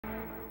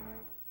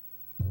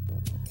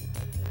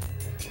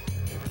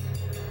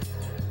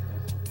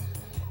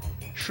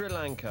Sri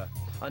Lanka,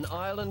 an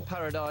island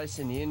paradise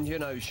in the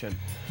Indian Ocean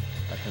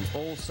that can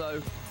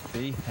also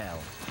be hell.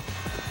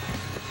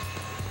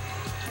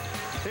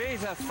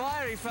 He's a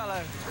fiery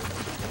fellow.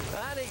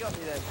 And he got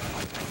me then.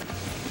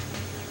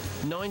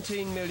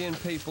 19 million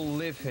people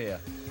live here,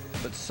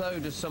 but so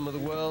do some of the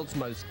world's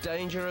most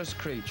dangerous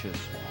creatures.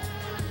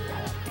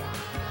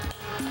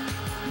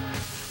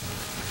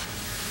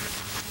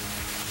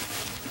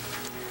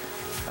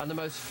 And the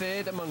most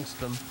feared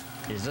amongst them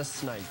is a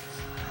snake.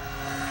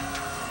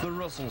 The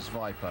Russells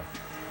viper.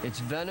 Its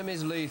venom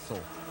is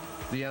lethal.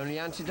 The only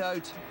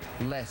antidote,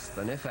 less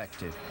than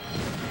effective.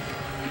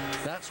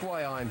 That's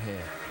why I'm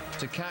here,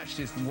 to catch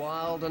this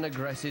wild and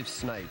aggressive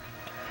snake.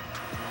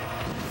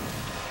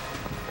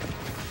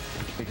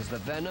 Because the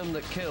venom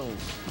that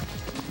kills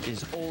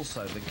is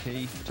also the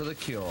key to the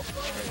cure.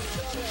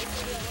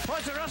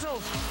 What's the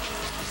Russells?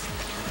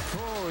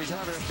 Oh, he's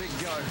having a big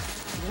go.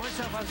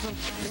 Myself, Anslem,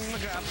 give him a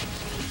grab.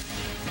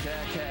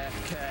 Care, care,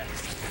 care.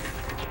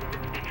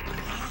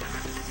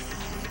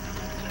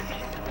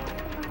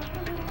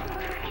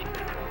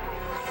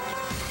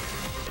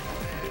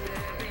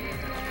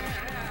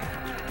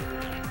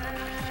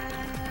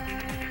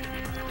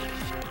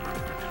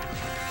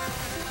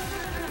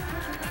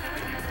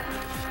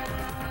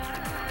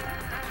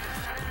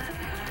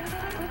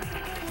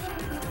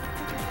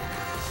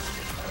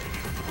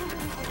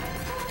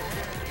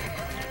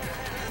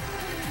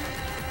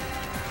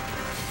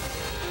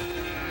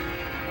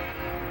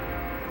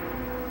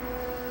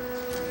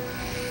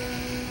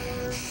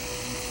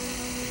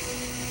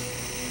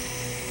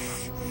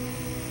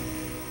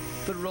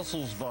 The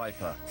Russells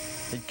viper.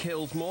 It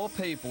kills more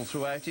people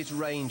throughout its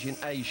range in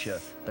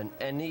Asia than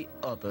any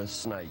other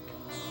snake.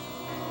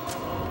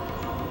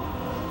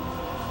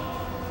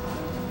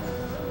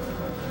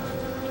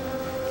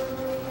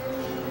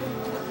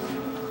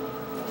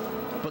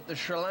 But the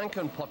Sri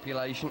Lankan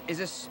population is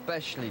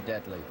especially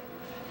deadly.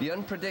 The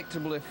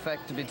unpredictable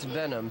effect of its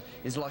venom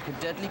is like a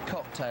deadly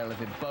cocktail of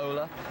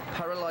Ebola,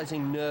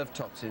 paralyzing nerve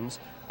toxins,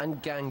 and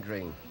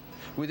gangrene.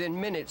 Within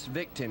minutes,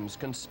 victims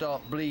can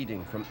start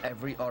bleeding from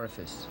every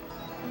orifice.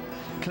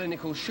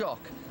 Clinical shock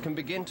can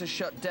begin to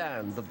shut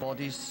down the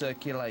body's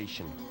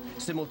circulation.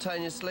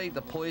 Simultaneously,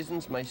 the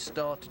poisons may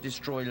start to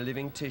destroy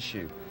living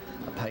tissue.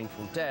 A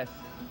painful death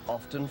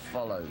often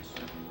follows.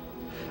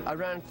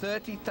 Around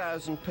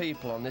 30,000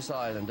 people on this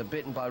island are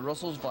bitten by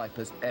Russells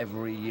vipers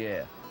every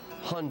year.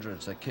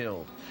 Hundreds are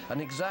killed. An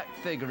exact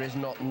figure is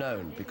not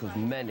known because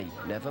many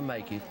never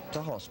make it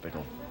to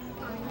hospital.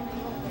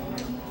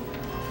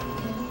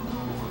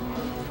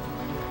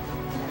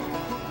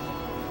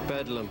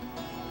 Bedlam.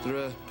 There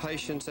are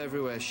patients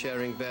everywhere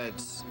sharing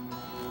beds.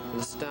 And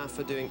the staff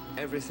are doing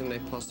everything they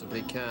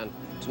possibly can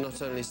to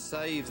not only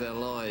save their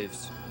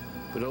lives,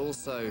 but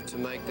also to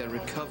make their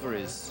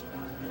recoveries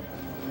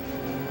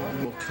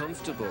more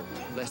comfortable,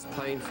 less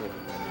painful.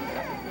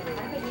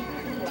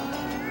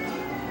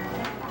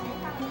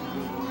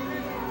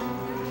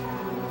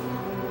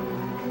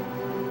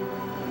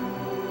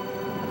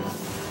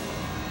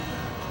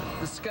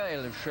 The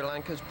scale of Sri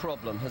Lanka's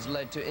problem has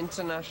led to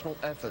international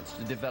efforts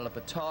to develop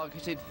a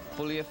targeted,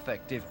 fully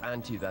effective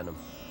antivenom.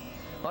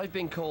 I've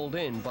been called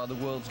in by the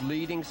world's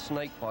leading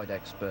snakebite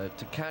expert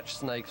to catch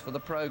snakes for the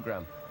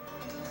program.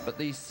 But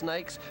these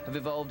snakes have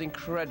evolved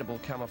incredible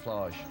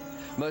camouflage.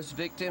 Most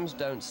victims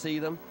don't see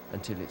them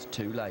until it's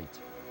too late.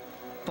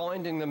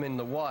 Finding them in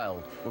the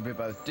wild will be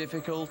both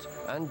difficult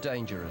and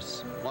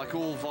dangerous. Like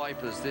all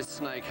vipers, this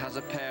snake has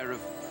a pair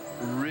of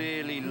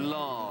really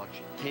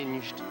large,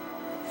 hinged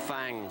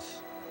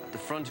fangs at the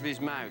front of his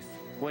mouth.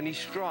 When he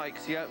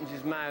strikes, he opens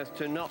his mouth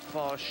to not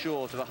far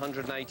short of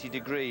 180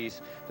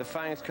 degrees. The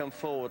fangs come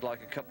forward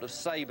like a couple of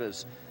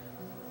sabres.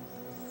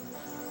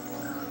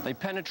 They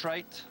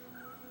penetrate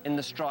in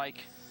the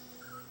strike.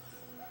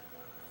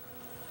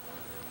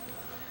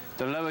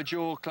 The lower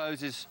jaw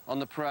closes on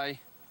the prey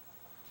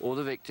or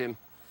the victim,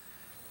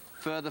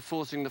 further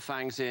forcing the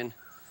fangs in,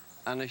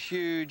 and a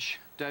huge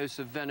dose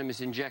of venom is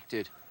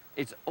injected.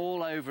 It's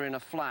all over in a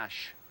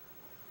flash.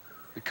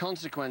 The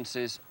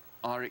consequences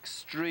are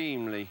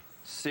extremely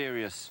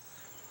serious.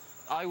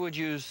 I would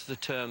use the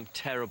term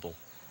terrible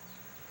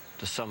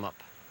to sum up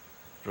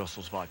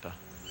Russells viper.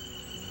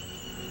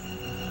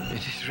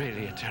 It is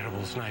really a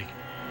terrible snake.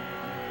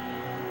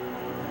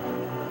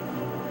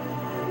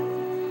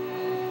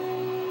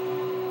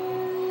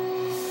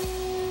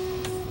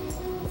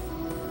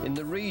 In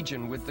the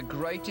region with the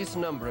greatest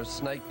number of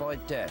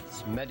snakebite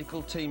deaths,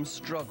 medical teams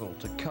struggle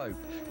to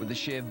cope with the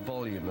sheer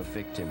volume of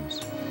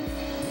victims.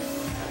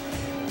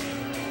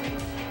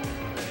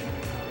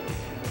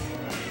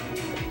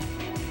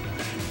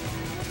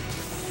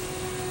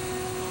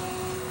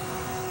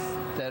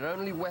 Their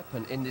only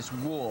weapon in this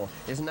war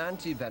is an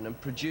antivenom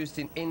produced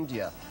in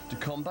India to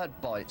combat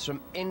bites from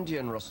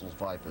Indian Russells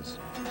vipers.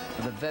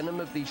 But the venom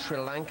of these Sri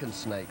Lankan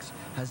snakes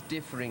has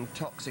differing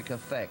toxic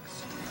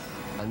effects,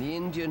 and the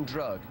Indian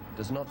drug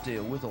does not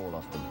deal with all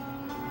of them.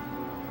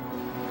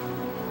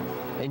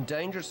 In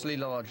dangerously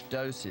large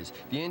doses,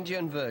 the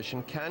Indian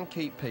version can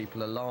keep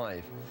people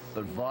alive,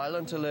 but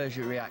violent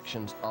allergic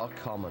reactions are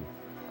common,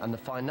 and the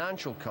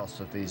financial cost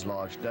of these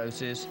large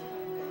doses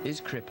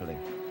is crippling.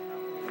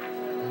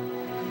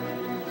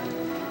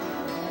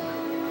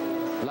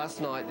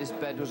 Last night, this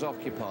bed was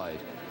occupied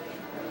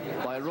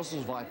by a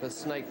Russells viper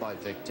snakebite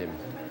victim.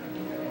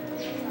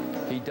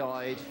 He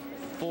died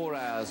 4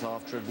 hours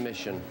after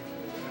admission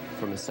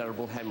from a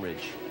cerebral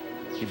hemorrhage.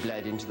 He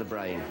bled into the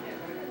brain.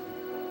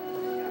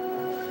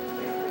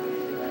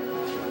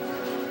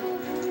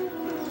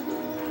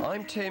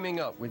 I'm teaming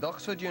up with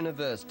Oxford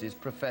University's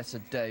Professor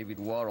David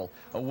Warrell,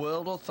 a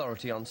world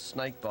authority on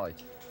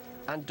snakebite,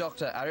 and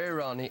Dr.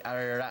 Ariaranee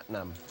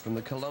Ariaratnam from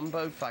the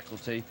Colombo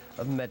Faculty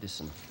of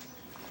Medicine.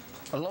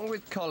 Along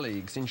with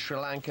colleagues in Sri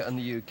Lanka and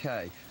the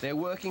UK, they're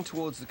working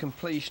towards the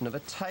completion of a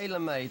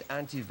tailor-made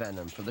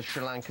antivenom for the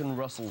Sri Lankan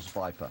Russells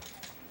viper.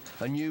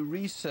 A new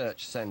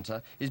research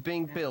centre is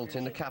being built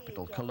in the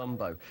capital,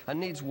 Colombo, and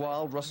needs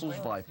wild Russells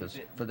vipers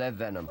for their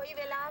venom.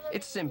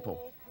 It's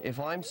simple. If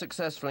I'm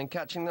successful in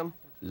catching them,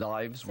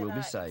 lives will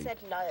be saved.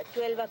 It's at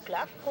 12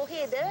 o'clock.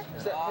 Is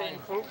that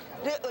painful?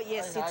 Oh,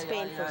 yes, it's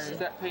painful. Is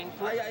that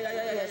painful?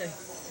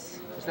 Yes.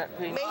 Is that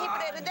painful?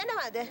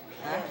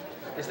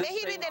 Is this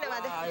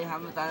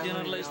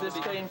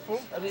painful?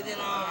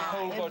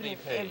 Whole body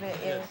pain.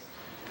 Yes.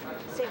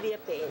 Severe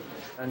pain.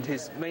 And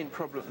his main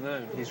problem at the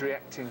moment, he's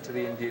reacting to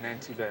the Indian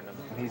antivenom.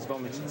 He's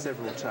vomited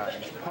several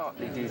times,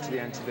 partly due to the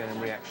antivenom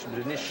reaction,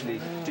 but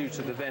initially due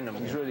to the venom.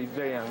 He's really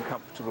very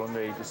uncomfortable and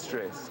very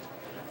distressed.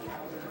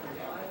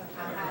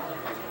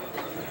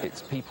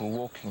 It's people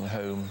walking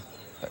home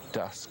at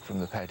dusk from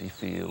the paddy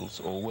fields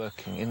or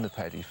working in the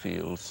paddy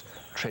fields,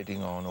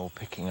 treading on or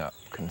picking up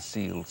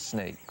concealed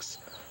snakes.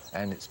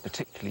 And it's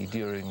particularly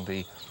during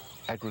the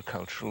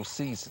agricultural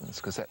seasons,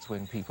 because that's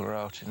when people are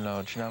out in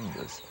large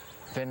numbers.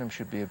 Venom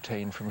should be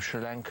obtained from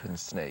Sri Lankan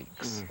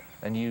snakes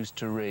and used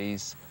to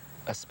raise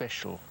a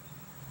special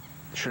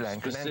Sri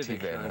Lankan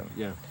antivenom.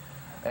 Yeah.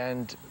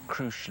 And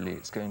crucially,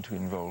 it's going to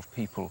involve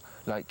people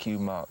like you,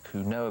 Mark,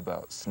 who know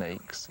about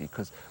snakes,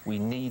 because we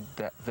need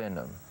that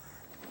venom.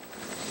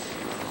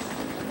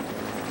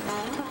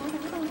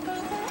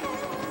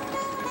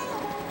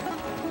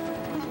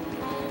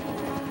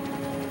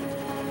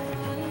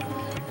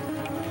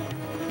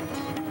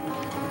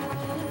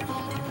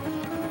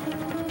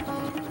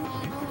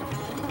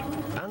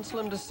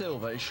 Anslem de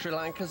Silva is Sri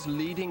Lanka's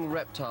leading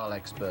reptile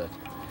expert.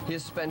 He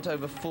has spent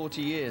over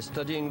 40 years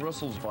studying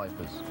Russells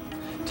vipers.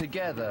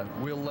 Together,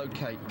 we'll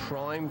locate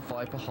prime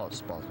viper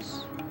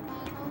hotspots.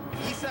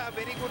 These are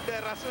very good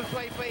Russells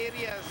viper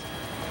areas.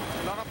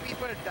 A lot of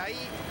people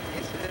die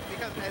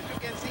because, as you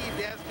can see,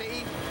 they are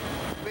staying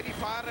very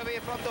far away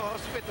from the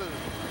hospital.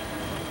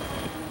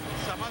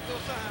 Some of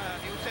those are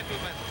new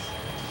settlements.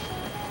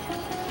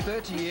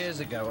 30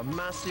 years ago, a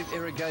massive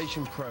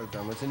irrigation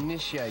program was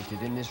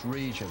initiated in this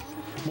region.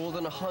 More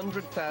than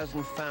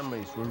 100,000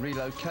 families were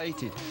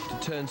relocated to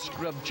turn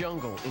scrub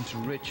jungle into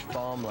rich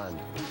farmland,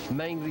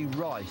 mainly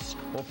rice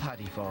or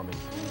paddy farming.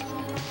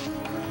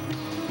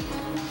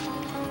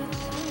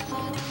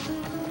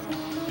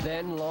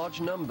 Then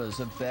large numbers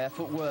of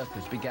barefoot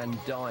workers began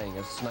dying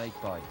of snake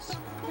bites.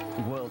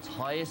 The world's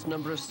highest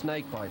number of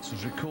snake bites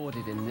was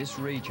recorded in this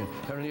region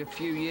only a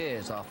few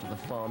years after the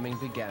farming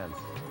began.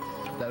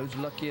 Those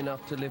lucky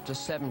enough to live to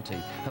 70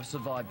 have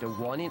survived a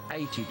 1 in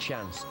 80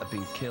 chance of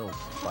being killed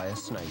by a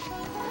snake.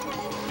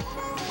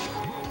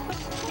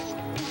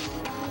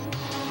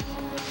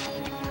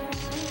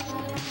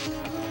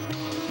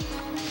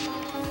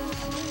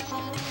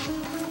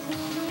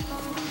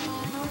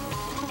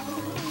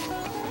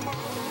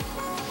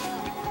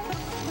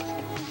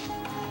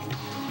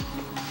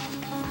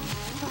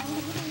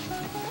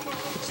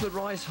 It's the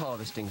rice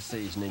harvesting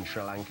season in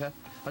Sri Lanka,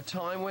 a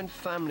time when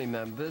family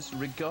members,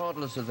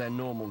 regardless of their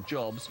normal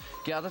jobs,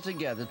 gather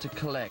together to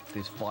collect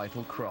this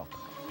vital crop.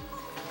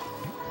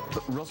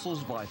 But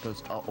Russells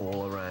vipers are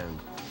all around.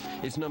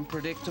 It's an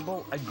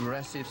unpredictable,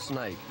 aggressive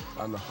snake,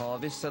 and the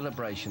harvest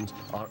celebrations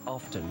are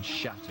often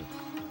shattered.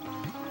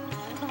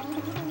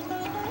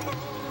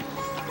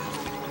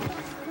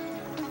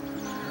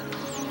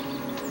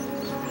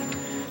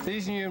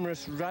 These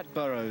numerous rat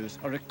burrows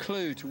are a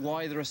clue to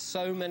why there are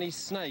so many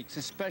snakes,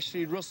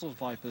 especially Russells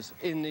vipers,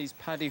 in these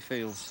paddy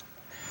fields.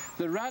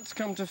 The rats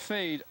come to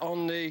feed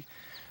on the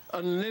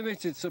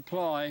unlimited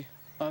supply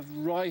of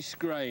rice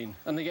grain,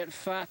 and they get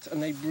fat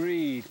and they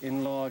breed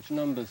in large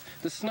numbers.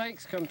 The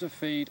snakes come to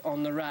feed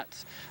on the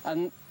rats,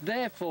 and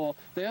therefore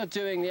they are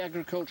doing the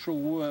agricultural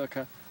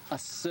worker a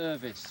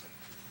service.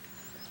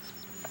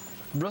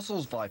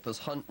 Russells vipers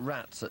hunt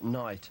rats at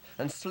night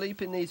and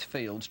sleep in these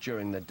fields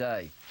during the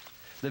day.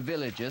 The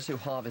villagers who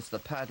harvest the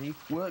paddy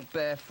work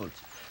barefoot,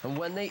 and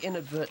when they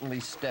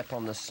inadvertently step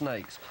on the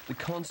snakes, the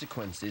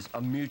consequences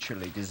are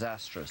mutually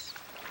disastrous.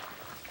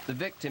 The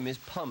victim is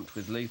pumped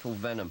with lethal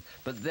venom,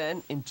 but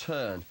then, in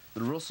turn,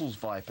 the Russells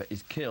viper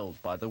is killed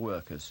by the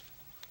workers.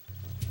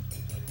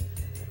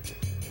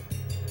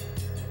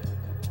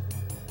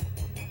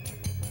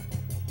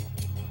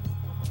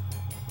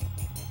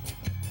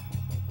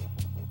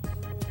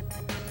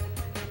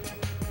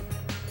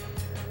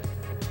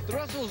 The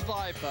Russells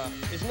viper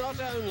is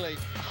not only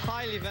a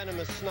highly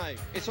venomous snake,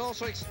 it's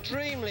also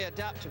extremely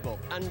adaptable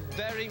and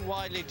very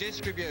widely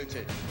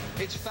distributed.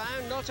 It's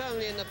found not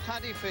only in the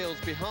paddy fields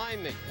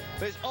behind me,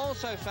 but it's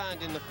also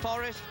found in the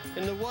forest,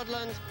 in the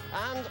woodlands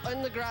and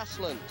in the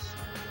grasslands,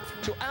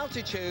 to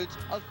altitudes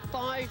of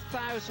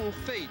 5,000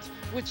 feet,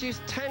 which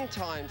is 10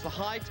 times the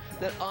height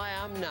that I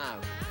am now.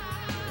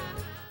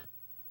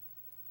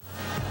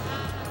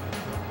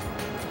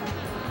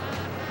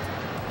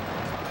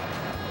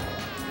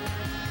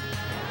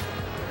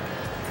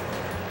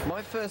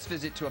 My first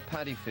visit to a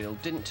paddy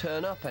field didn't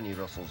turn up any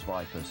Russells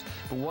vipers,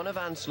 but one of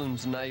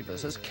Anslem's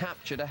neighbours has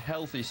captured a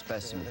healthy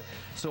specimen,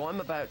 so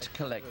I'm about to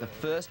collect the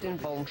first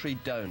involuntary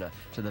donor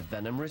to the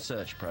venom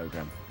research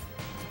programme.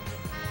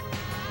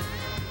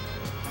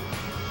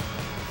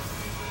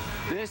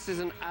 This is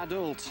an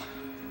adult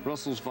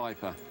Russells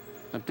viper.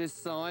 At this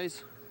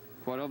size,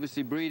 quite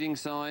obviously breeding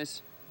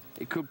size,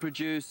 it could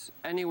produce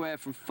anywhere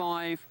from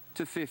 5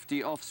 to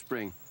 50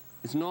 offspring.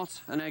 It's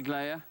not an egg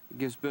layer, it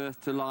gives birth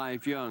to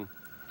live young.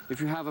 If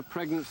you have a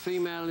pregnant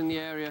female in the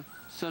area,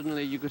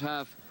 suddenly you could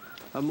have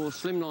a more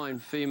slimline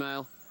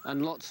female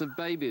and lots of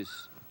babies.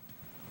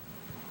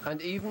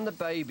 And even the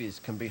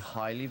babies can be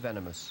highly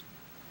venomous.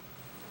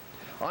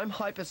 I'm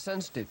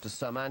hypersensitive to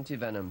some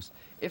antivenoms.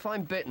 If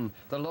I'm bitten,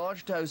 the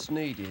large dose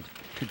needed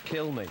could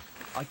kill me.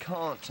 I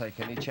can't take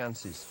any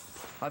chances.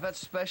 I've had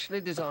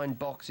specially designed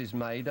boxes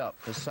made up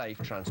for safe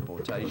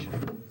transportation.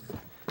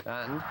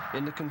 And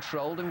in the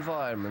controlled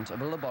environment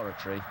of a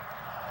laboratory,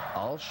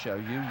 I'll show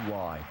you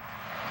why.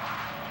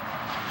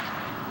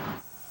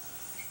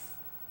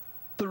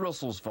 The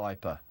Russells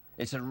viper.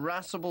 Its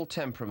irascible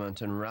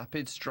temperament and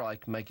rapid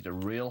strike make it a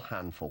real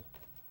handful.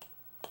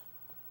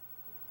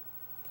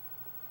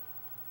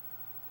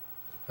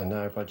 And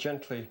now by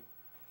gently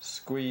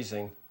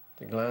squeezing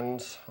the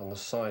glands on the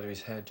side of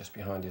his head, just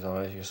behind his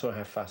eyes, you saw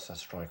how fast that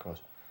strike was.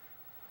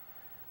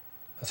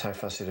 That's how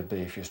fast it'd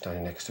be if you're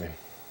standing next to him.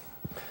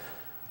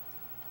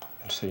 You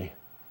can see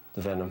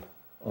the venom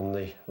on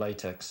the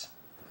latex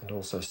and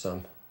also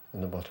some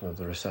in the bottom of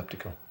the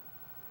receptacle.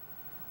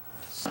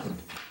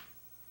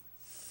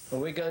 And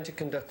we're going to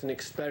conduct an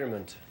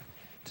experiment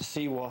to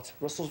see what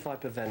Russells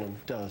viper venom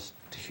does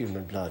to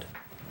human blood.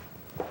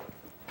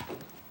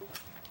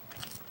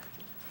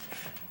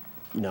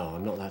 No,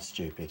 I'm not that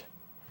stupid.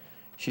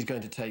 She's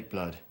going to take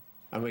blood,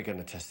 and we're going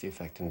to test the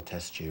effect in the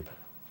test tube.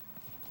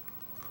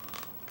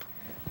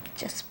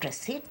 Just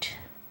press it.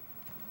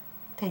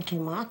 Thank you,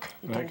 Mark.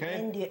 You can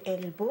bend your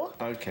elbow.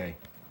 Okay.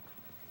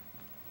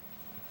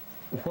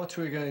 What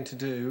we're going to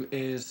do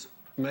is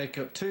make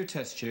up 2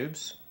 test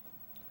tubes,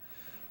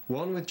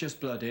 one with just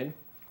blood in,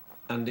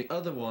 and the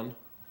other one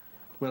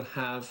will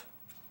have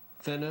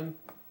venom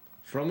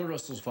from a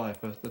Russells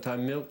viper that I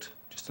milked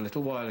just a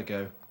little while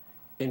ago,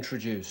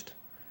 introduced,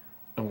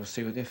 and we'll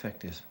see what the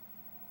effect is.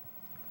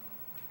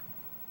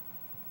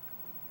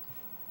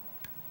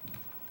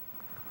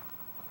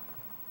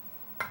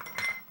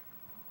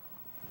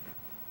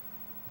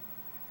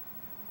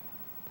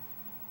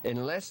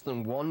 In less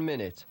than 1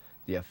 minute,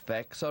 the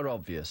effects are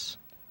obvious.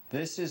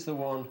 This is the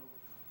one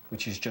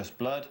which is just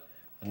blood,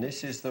 and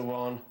this is the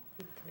one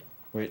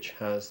which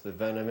has the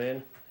venom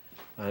in.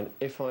 And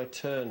if I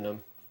turn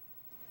them,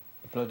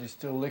 the blood is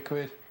still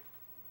liquid,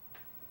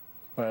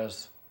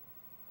 whereas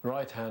the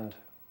right hand,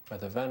 where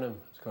the venom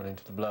has gone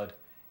into the blood,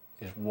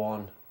 is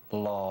one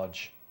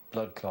large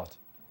blood clot.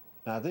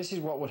 Now, this is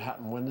what would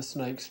happen when the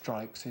snake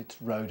strikes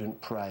its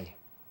rodent prey.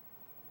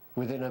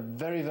 Within a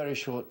very, very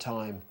short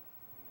time,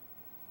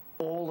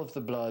 all of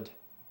the blood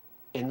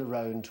in the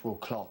rodent will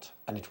clot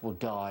and it will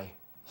die.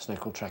 The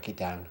snake will track it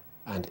down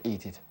and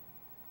eat it.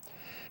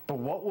 But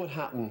what would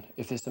happen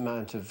if this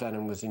amount of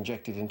venom was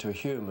injected into a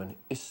human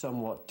is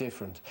somewhat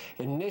different.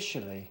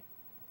 Initially,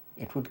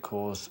 it would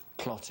cause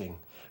clotting,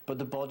 but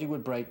the body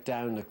would break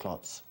down the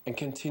clots and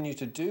continue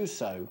to do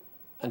so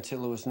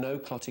until there was no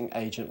clotting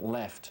agent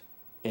left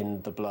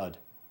in the blood.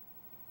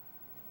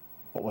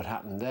 What would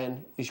happen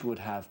then is you would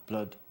have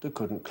blood that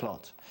couldn't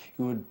clot.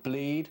 You would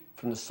bleed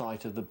from the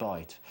site of the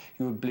bite.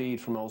 You would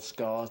bleed from old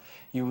scars.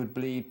 You would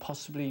bleed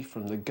possibly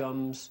from the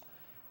gums.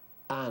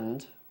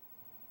 And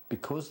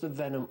because the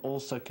venom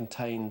also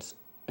contains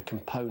a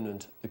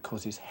component that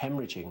causes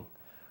hemorrhaging,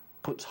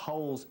 puts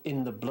holes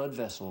in the blood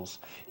vessels,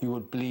 you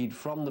would bleed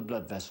from the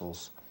blood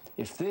vessels.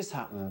 If this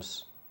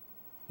happens,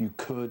 you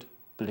could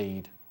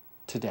bleed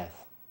to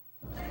death.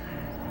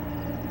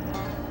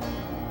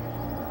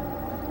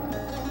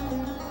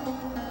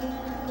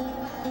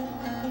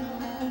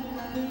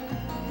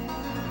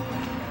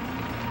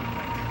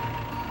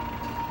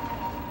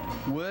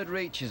 Word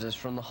reaches us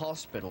from the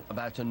hospital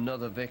about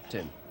another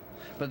victim,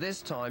 but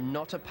this time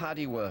not a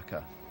paddy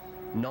worker.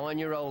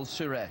 9-year-old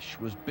Suresh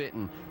was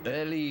bitten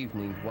early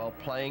evening while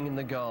playing in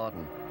the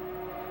garden.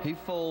 He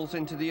falls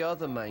into the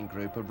other main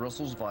group of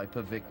Russells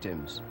viper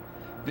victims,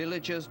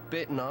 villagers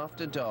bitten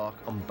after dark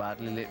on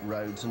badly lit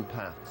roads and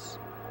paths.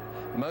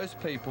 Most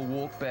people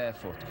walk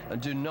barefoot and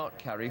do not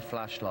carry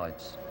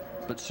flashlights.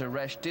 But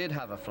Suresh did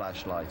have a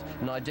flashlight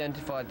and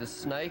identified the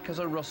snake as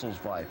a Russells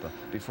viper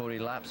before he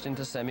lapsed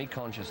into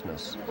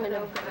semi-consciousness.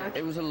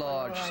 It was a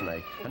large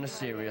snake and a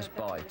serious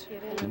bite.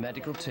 The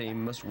medical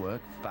team must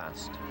work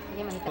fast.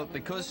 But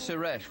because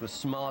Suresh was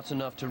smart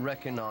enough to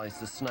recognize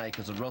the snake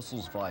as a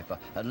Russells viper,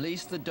 at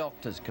least the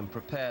doctors can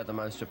prepare the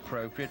most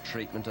appropriate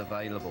treatment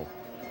available.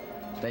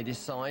 They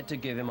decide to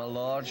give him a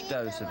large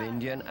dose of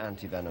Indian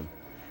antivenom.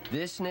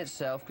 This in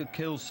itself could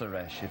kill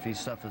Suresh if he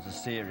suffers a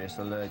serious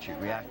allergic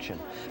reaction,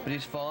 but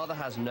his father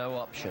has no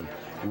option.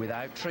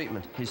 Without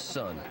treatment, his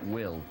son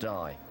will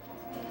die.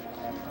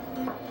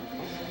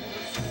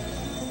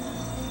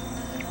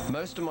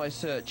 Most of my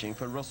searching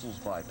for Russells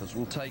vipers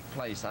will take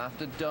place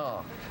after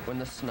dark, when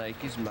the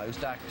snake is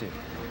most active.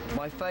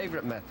 My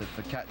favourite method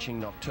for catching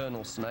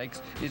nocturnal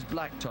snakes is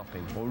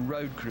blacktopping or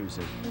road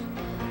cruising.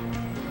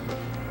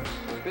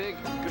 Big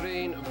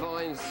green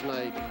vine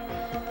snake.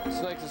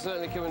 Snakes are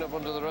certainly coming up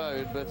onto the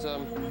road, but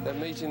they're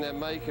meeting their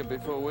maker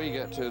before we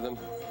get to them.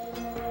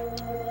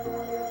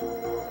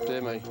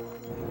 Dear me.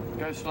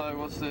 Go slow,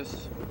 what's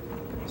this?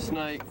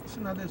 Snake. It's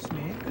another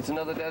snake. It's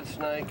another dead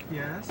snake?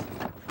 Yes.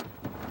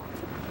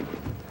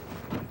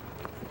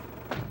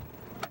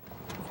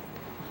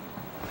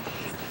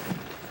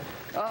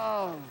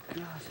 Oh,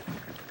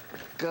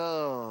 God.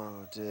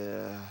 Oh,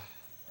 dear.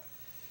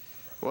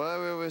 Why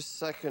we were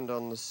second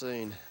on the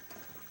scene.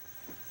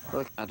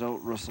 Look,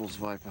 adult Russells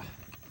viper.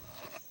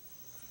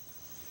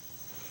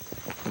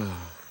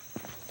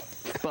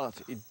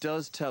 But it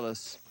does tell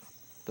us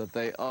that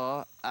they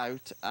are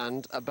out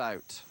and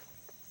about.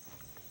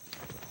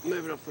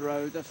 Moving off the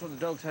road, that's what the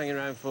dog's hanging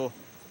around for.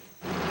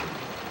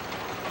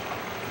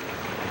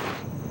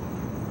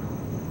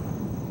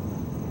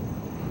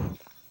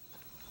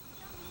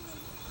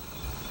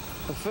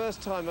 The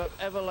first time I've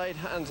ever laid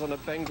hands on a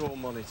Bengal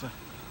monitor.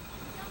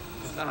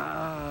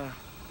 Ah,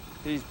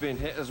 he's been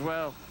hit as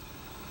well.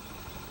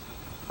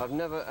 I've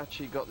never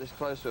actually got this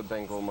close to a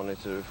Bengal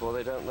monitor before.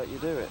 They don't let you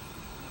do it.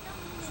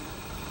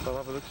 I'll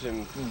have a look at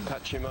him,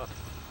 patch him up.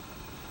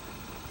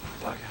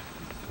 Bugger.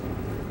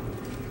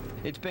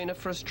 It's been a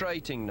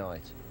frustrating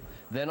night.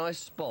 Then I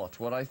spot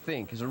what I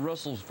think is a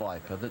Russells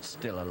viper that's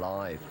still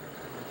alive.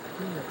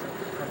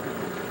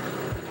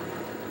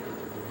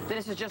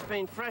 This has just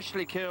been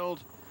freshly killed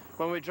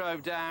when we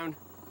drove down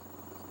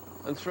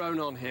and thrown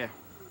on here.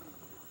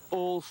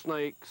 All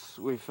snakes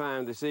we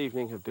found this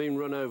evening have been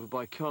run over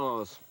by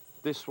cars.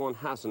 This one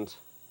hasn't.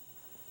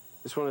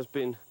 This one has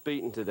been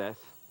beaten to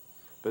death.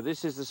 But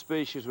this is the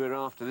species we're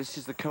after. This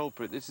is the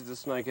culprit. This is the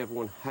snake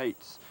everyone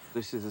hates.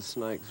 This is the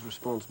snake that's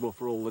responsible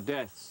for all the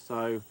deaths.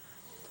 So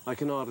I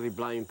can hardly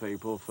blame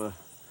people for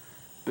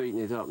beating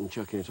it up and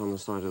chucking it on the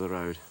side of the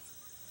road.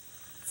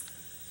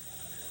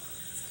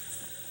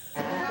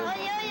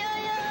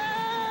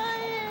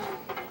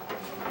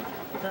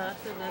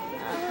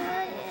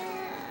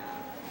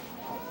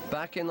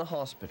 Back in the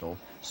hospital,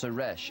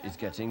 Suresh is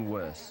getting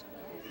worse.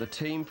 The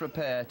team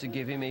prepare to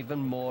give him even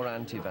more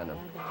antivenom.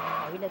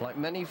 Like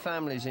many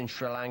families in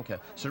Sri Lanka,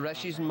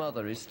 Suresh's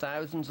mother is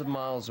thousands of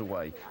miles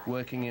away,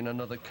 working in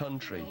another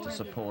country to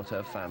support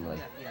her family.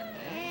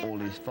 All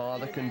his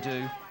father can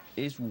do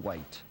is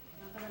wait.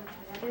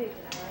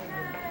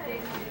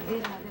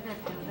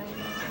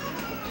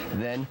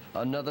 Then,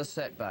 another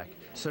setback.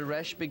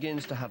 Suresh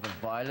begins to have a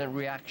violent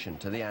reaction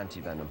to the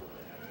antivenom.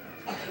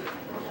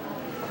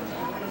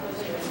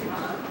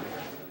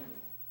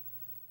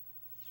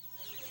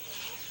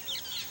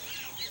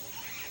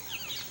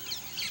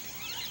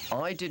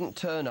 I didn't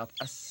turn up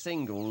a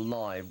single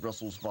live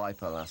Russells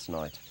viper last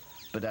night,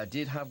 but I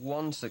did have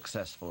one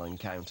successful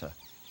encounter.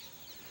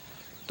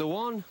 The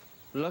one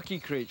lucky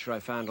creature I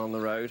found on the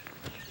road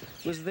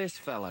was this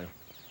fellow.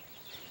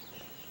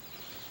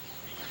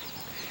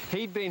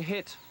 He'd been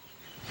hit,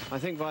 I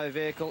think, by a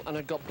vehicle and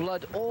had got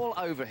blood all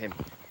over him.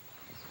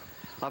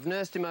 I've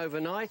nursed him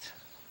overnight,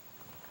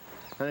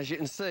 and as you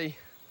can see,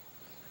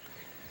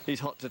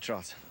 he's hot to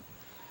trot.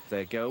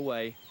 They go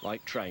away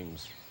like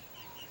trains.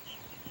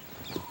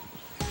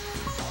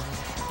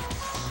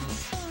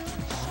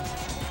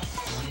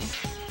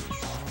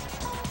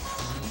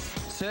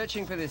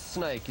 Searching for this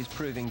snake is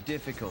proving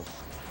difficult.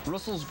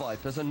 Russells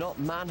vipers are not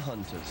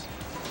manhunters.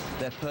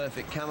 Their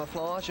perfect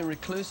camouflage and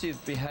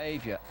reclusive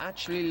behaviour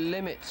actually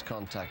limits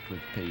contact with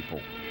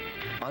people.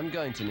 I'm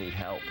going to need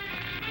help.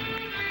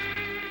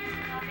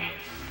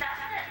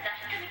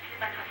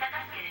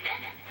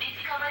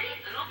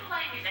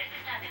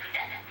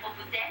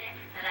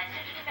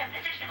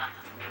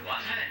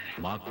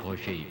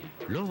 මාකෝෂේ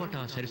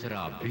ලෝවටා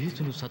සැරිසරා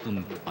බිහිසුණු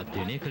සතුන්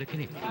අධ්‍යයනය කළ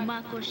කෙනෙක්.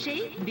 මාකෝෂේ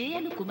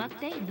බේයලු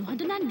කුමක්දැයි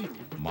නොහඳුනන්නේ.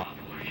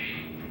 මාකෝෂේ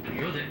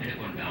යෝධ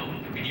එළකොණ්ඩාවුන්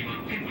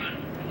මිනිමක් කිම්බන්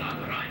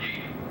නාගරාජේ.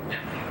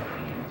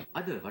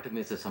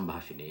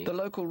 The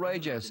local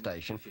radio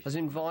station has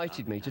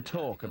invited me to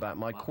talk about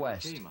my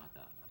quest.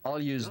 I'll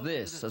use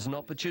this as an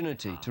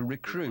opportunity to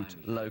recruit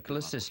local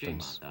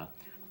assistance.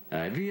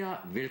 We are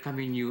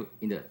welcoming you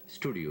in the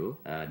studio.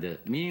 The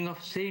meaning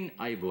of saying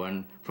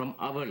Aibuan from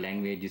our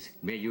language is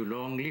may you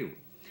long live.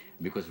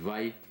 Because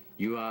why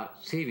You are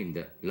saving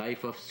the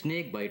life of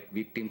snakebite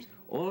victims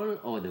all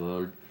over the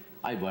world.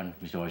 I want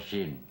Mr.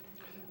 Washington.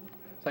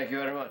 Thank you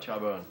very much,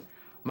 Ivan.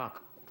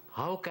 Mark,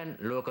 how can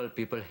local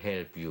people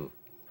help you?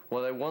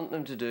 What I want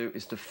them to do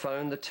is to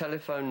phone the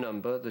telephone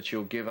number that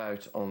you'll give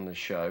out on the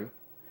show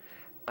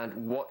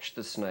and watch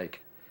the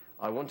snake.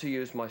 I want to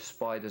use my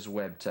spider's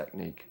web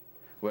technique,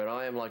 where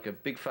I am like a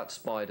big fat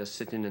spider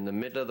sitting in the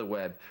middle of the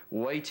web,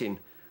 waiting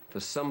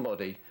for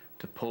somebody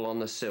to pull on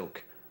the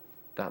silk.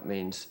 That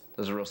means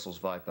there's a Russells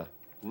viper.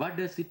 What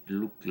does it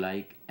look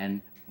like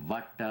and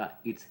what are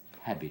its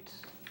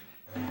habits?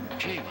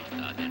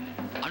 ක්ෂේවාර්තාදයන්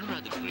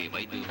අනුරාධපුරයේ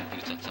වෛද්‍යවරුන්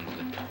පිරිසක් සමග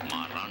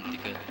මා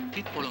රාන්තික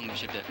තිත් පොළොන්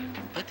විෂයට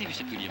ප්‍රතිවිෂ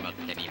පිළියමක්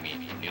ගැනීමේ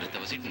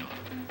නිරතව සිටිනවා.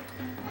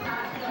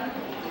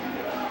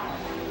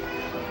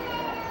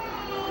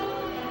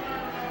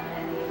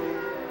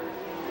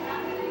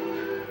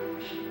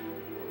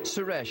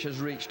 Suresh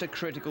has reached a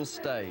critical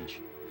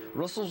stage.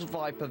 Russells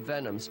viper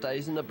venom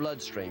stays in the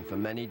bloodstream for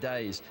many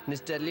days, and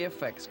its deadly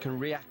effects can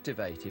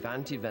reactivate if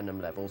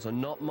antivenom levels are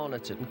not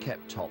monitored and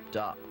kept topped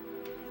up.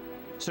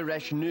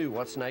 Suresh knew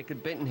what snake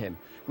had bitten him,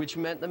 which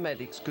meant the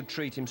medics could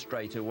treat him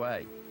straight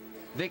away.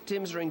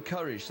 Victims are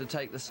encouraged to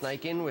take the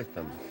snake in with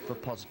them for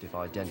positive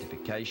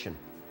identification.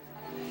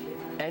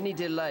 Any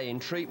delay in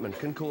treatment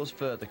can cause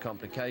further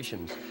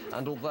complications,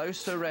 and although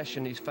Suresh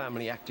and his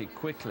family acted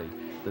quickly,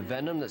 the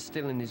venom that's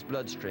still in his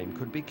bloodstream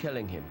could be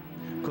killing him,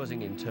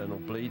 causing internal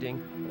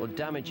bleeding or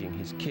damaging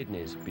his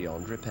kidneys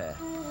beyond repair.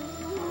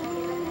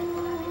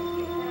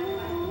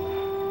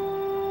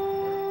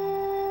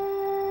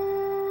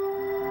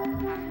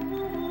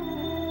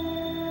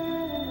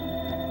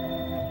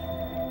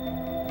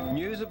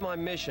 News of my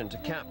mission to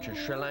capture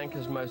Sri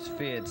Lanka's most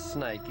feared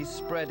snake is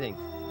spreading.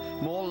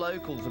 More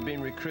locals have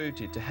been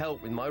recruited to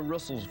help with my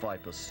Russells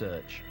viper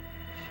search.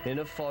 In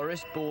a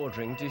forest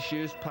bordering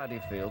disused paddy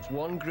fields,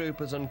 one group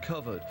has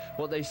uncovered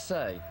what they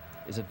say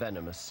is a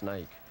venomous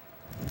snake.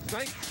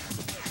 Snake!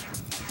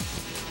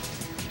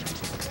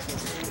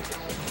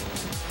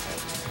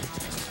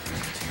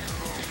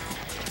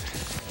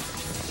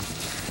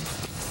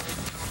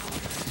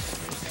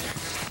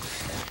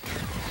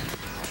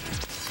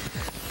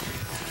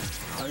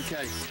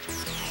 Okay,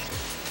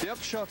 the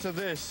upshot of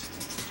this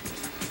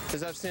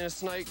is I've seen a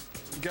snake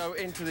go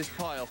into this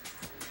pile.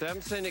 They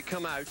haven't seen it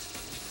come out,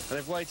 and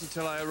they've waited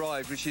till I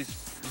arrived, which is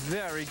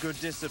very good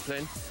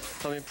discipline.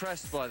 I'm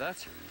impressed by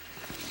that.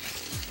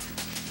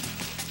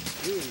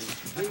 You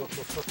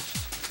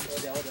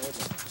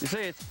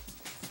see it?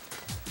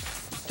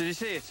 Did you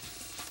see it?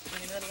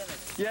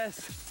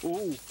 Yes.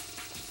 Ooh.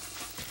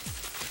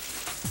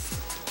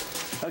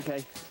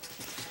 Okay.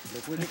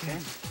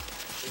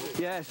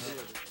 Yes.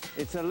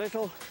 It's a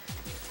little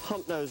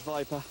hump-nosed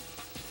viper,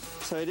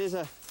 so it is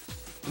a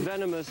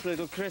venomous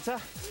little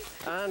critter,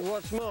 and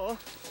what's more,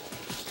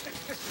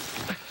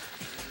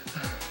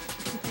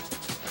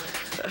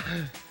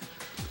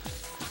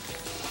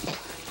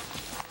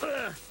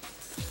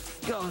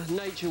 God,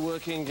 nature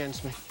working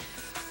against me.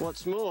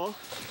 What's more,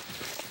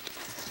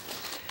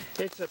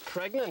 it's a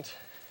pregnant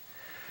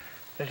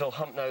little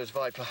hump-nosed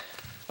viper,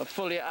 a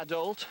fully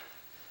adult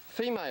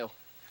female.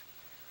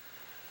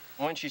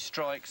 When she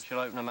strikes, she'll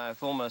open her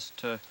mouth almost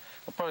to,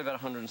 well, probably about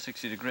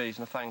 160 degrees,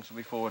 and the fangs will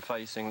be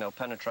forward-facing. They'll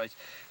penetrate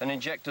and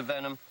inject a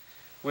venom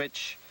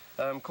which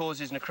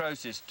causes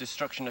necrosis,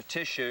 destruction of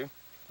tissue,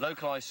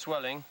 localized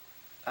swelling,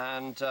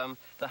 and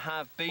there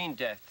have been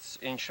deaths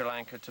in Sri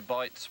Lanka to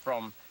bites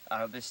from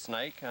this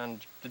snake,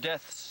 and the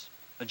deaths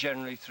are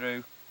generally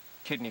through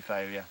kidney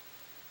failure.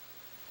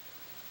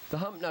 The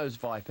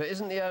hump-nosed viper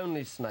isn't the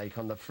only snake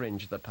on the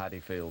fringe of the paddy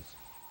fields.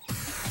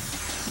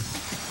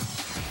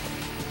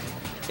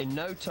 In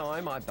no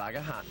time, I bag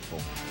a hatful.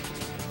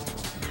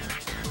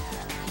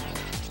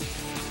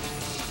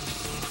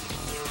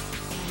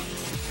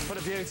 What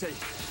a beauty.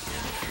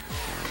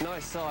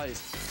 Nice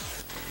size.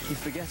 You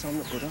forget I'm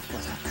not good off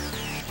with that.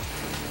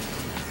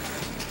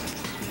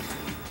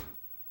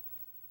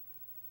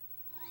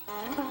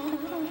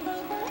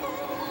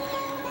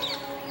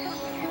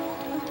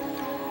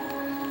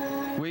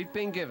 We've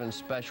been given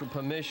special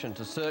permission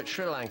to search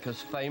Sri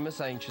Lanka's famous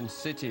ancient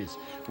cities,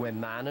 where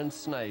man and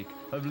snake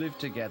have lived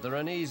together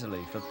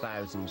uneasily for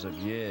thousands of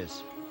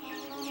years.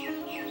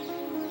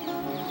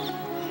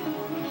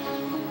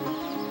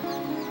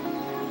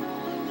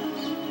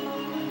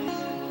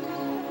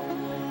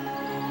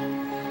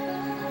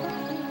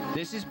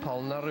 This is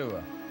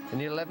Polnarua. In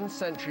the 11th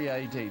century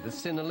AD, the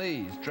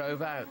Sinhalese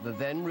drove out the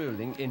then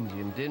ruling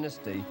Indian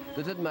dynasty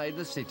that had made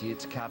the city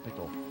its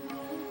capital.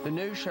 The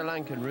new Sri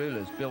Lankan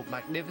rulers built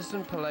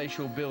magnificent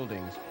palatial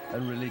buildings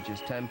and religious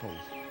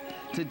temples.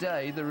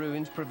 Today, the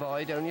ruins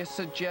provide only a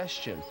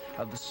suggestion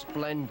of the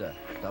splendor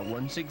that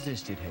once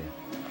existed here.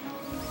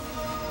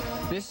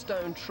 This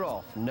stone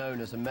trough, known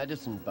as a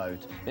medicine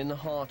boat in the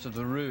heart of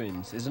the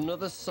ruins, is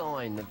another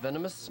sign that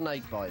venomous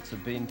snake bites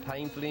have been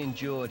painfully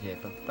endured here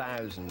for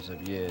thousands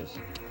of years.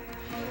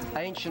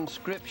 Ancient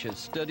scriptures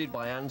studied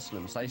by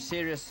Anslem say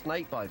serious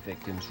snakebite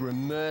victims were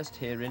immersed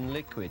here in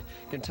liquid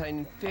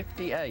containing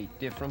 58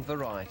 different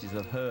varieties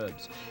of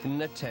herbs in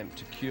an attempt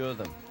to cure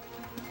them.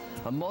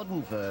 A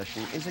modern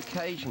version is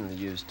occasionally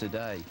used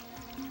today.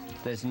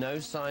 There's no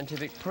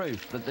scientific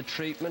proof that the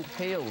treatment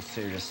heals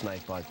serious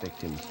snakebite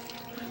victims,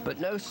 but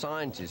no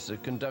scientists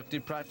have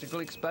conducted practical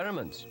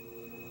experiments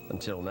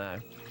until now.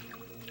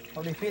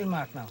 How do you feel,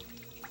 Mark, now?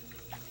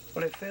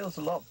 Well, it feels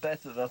a lot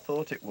better than I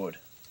thought it would.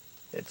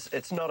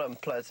 It's not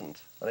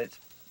unpleasant, and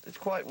it's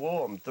quite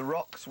warm. The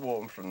rock's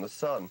warm from the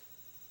sun.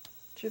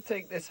 Do you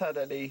think this had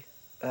any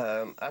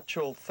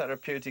actual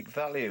therapeutic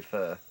value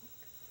for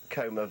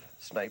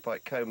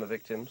snakebite coma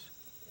victims?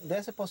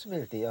 There's a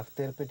possibility of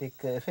therapeutic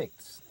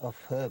effects of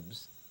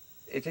herbs.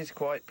 It is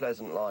quite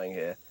pleasant lying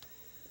here.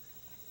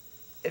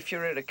 If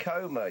you're in a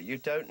coma, you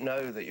don't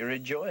know that you're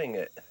enjoying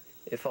it.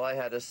 If I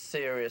had a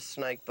serious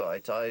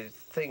snakebite, I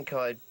think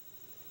I'd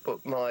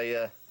put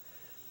my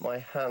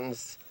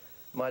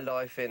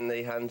life in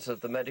the hands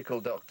of the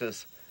medical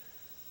doctors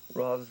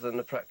rather than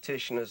the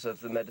practitioners of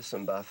the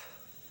medicine bath.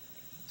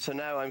 So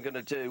now I'm going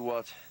to do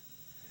what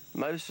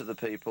most of the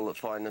people that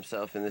find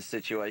themselves in this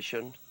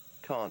situation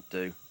can't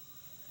do.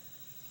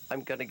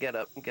 I'm going to get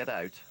up and get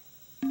out.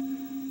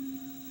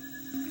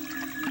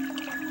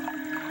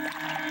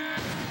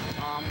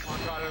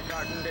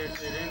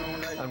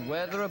 And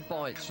where there are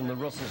bites from the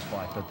Russells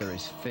viper, there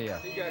is fear.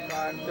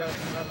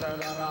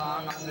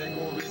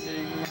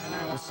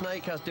 The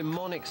snake has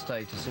demonic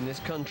status in this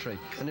country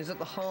and is at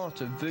the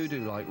heart of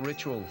voodoo-like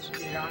rituals.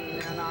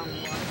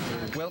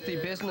 Wealthy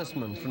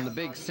businessmen from the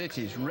big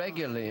cities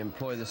regularly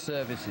employ the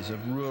services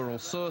of rural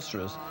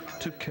sorcerers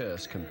to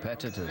curse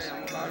competitors.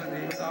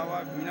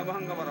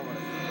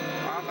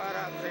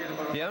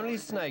 The only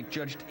snake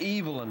judged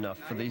evil enough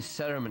for these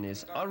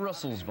ceremonies are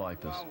Russells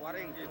vipers.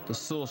 The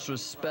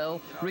sorcerer's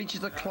spell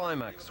reaches a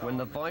climax when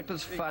the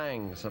viper's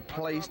fangs are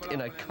placed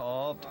in a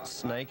carved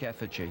snake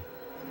effigy.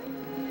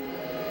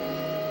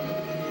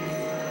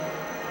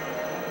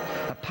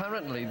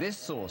 Apparently, this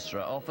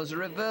sorcerer offers a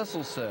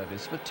reversal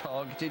service for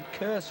targeted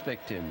curse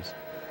victims.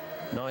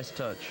 Nice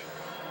touch.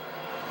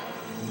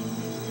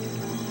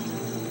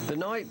 The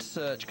night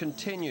search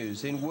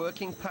continues in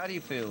working paddy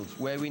fields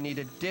where we need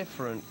a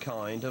different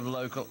kind of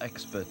local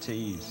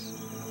expertise.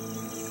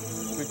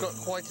 We've got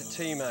quite a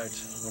team out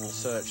on the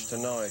search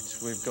tonight.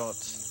 We've got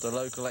the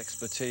local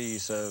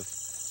expertise of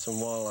some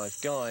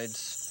wildlife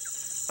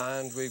guides,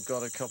 and we've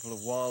got a couple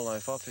of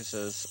wildlife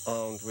officers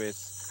armed with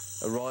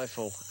a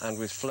rifle and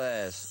with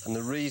flares. And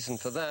the reason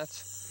for that,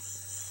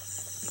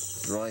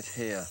 right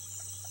here.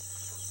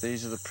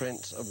 These are the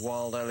prints of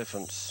wild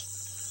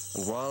elephants.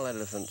 And wild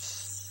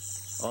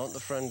elephants aren't the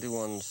friendly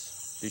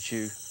ones that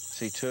you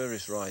see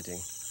tourists riding.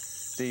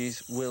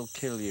 These will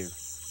kill you.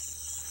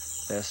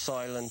 They're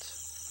silent,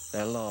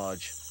 they're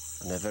large,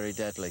 and they're very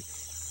deadly.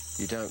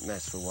 You don't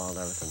mess with wild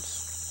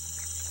elephants.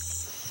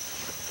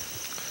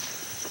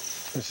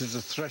 This is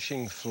a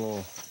threshing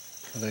floor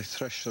where they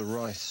thresh the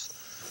rice.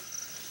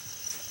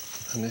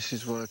 And this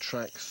is what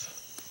attracts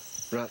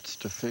rats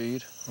to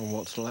feed on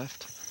what's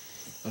left,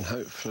 and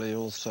hopefully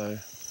also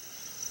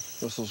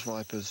Russells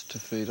vipers to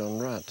feed on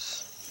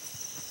rats.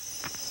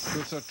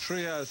 There's a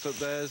treehouse up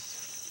there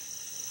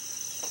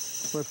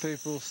where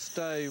people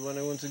stay when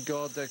they want to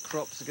guard their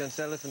crops against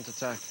elephant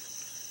attack.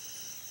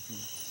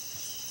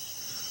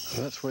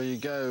 And that's where you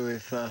go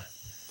if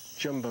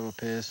Jumbo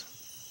appears.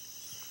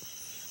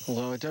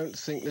 Although I don't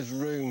think there's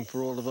room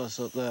for all of us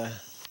up there.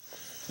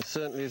 There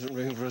certainly isn't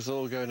room for us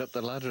all going up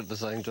the ladder at the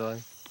same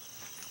time.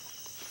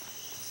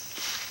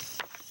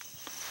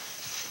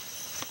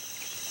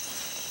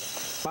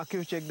 Mark,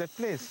 you check that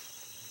place?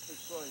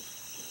 Which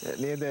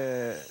one? Near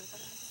the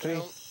tree.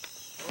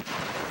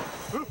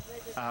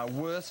 Our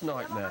worst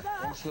nightmare.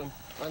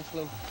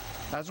 Anslem.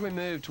 As we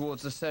move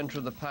towards the centre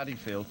of the paddy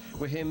field,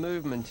 we hear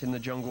movement in the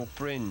jungle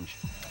fringe.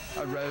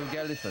 A rogue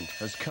elephant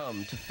has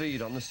come to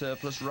feed on the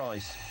surplus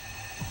rice.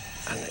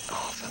 And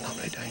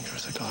phenomenally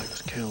dangerous. A guy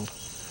was killed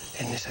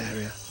in this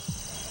area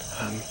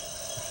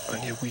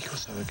only a week or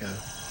so ago,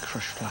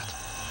 crushed flat.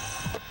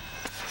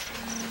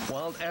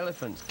 Wild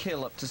elephants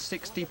kill up to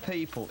 60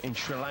 people in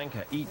Sri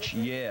Lanka each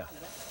year.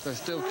 They're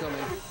still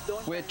coming.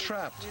 We're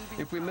trapped.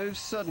 If we move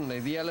suddenly,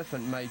 the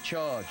elephant may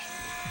charge.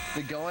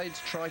 The guides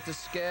try to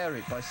scare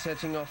it by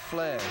setting off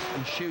flares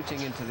and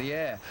shooting into the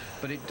air,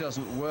 but it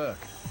doesn't work.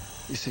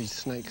 You see,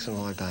 snakes are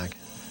my bag,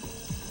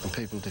 and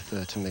people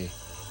defer to me.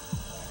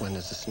 When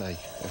there's a snake,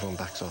 everyone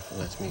backs off and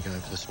lets me go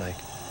for the snake.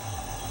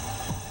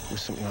 With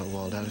something like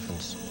wild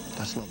elephants,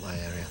 that's not my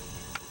area.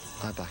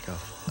 I back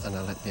off and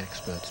I let the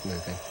experts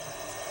move in.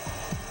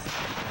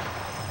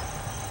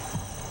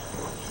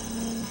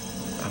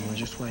 And we're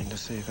just waiting to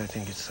see if they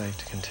think it's safe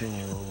to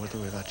continue or whether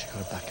we've actually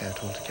got to back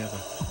out altogether.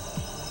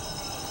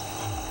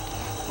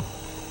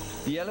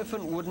 The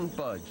elephant wouldn't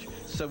budge,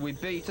 so we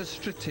beat a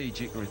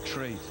strategic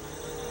retreat.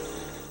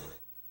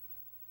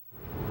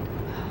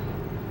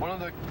 One of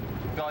the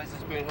guys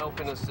that's been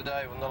helping us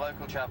today, one of the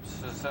local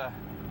chaps, has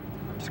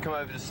just come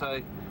over to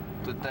say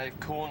that they've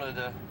cornered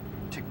a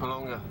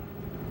tikpalonga,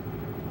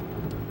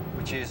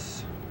 which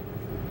is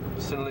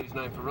Sinhalese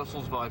name for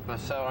Russells viper,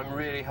 so I'm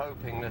really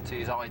hoping that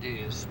his ID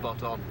is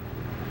spot on,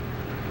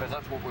 because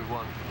that's what we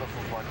want,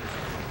 Russells vipers.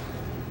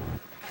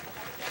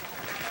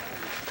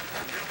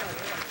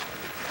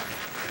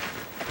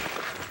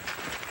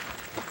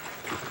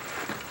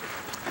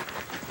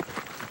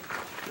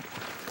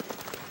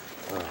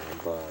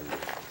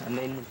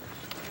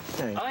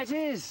 Oh, it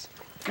is!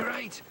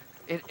 Great!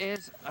 It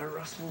is a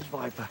Russells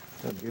viper.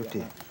 A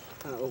beauty.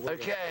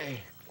 Okay.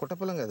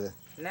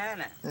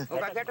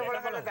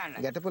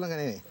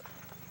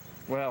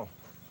 Well.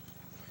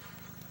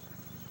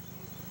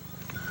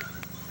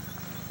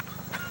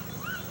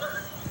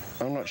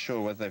 I'm not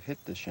sure whether they've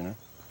hit this, you know.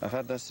 I've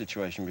had that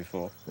situation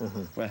before,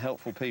 where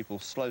helpful people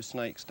slow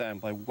snakes down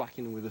by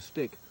whacking them with a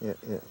stick. Yeah.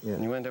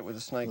 And you end up with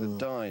a snake that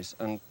dies,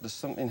 and there's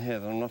something here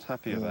that I'm not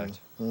happy about.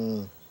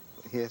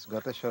 He has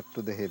got a shot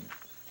to the head.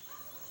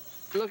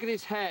 Look at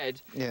his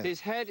head. Yeah. His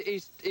head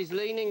is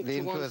leaning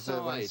to one towards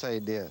side. one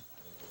side, yeah.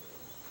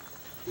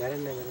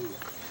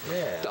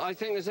 I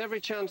think there's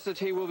every chance that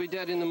he will be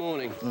dead in the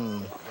morning.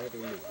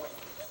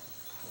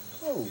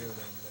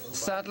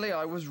 Sadly,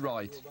 I was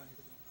right.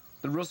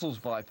 The Russells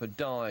viper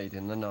died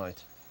in the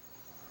night.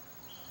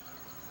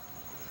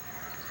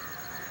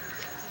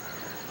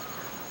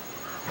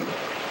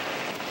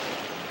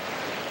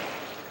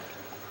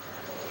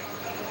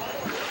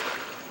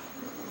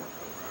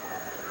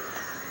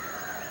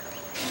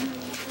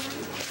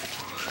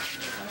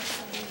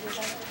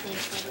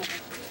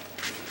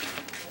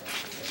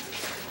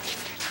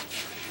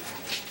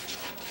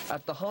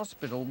 At the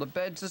hospital, the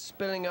beds are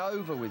spilling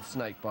over with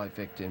snakebite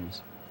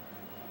victims.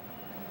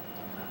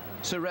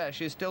 Suresh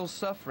is still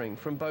suffering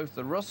from both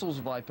the Russells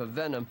viper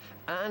venom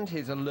and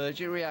his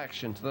allergic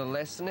reaction to the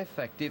less than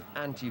effective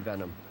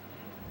antivenom.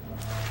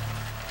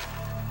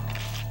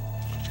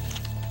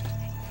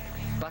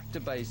 Back to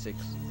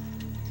basics.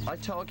 I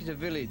target a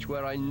village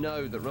where I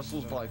know that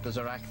Russells vipers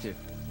are active.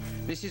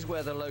 This is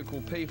where the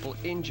local people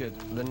injured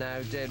the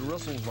now dead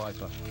Russells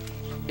viper.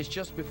 It's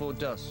just before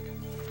dusk.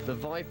 The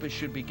vipers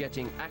should be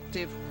getting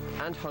active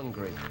and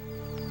hungry.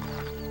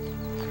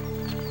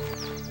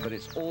 But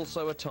it's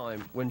also a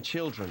time when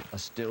children are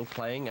still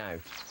playing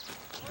out.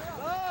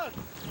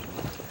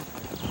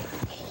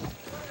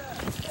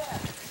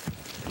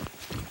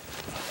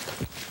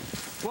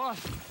 What?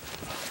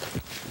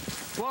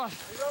 What?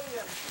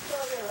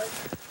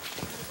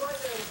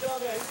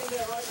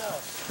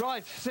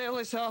 Right, seal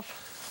this off.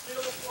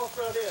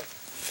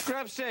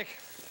 Grab stick.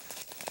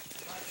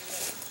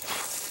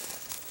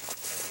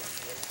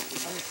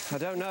 I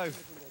don't know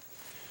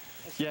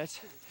yet.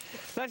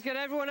 Let's get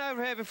everyone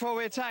over here before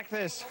we attack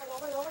this.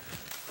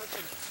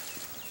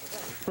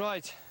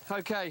 Right,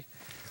 okay.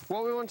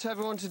 What we want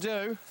everyone to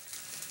do,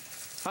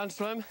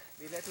 Anslem,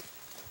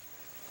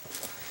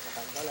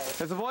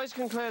 if the boys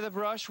can clear the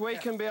brush, we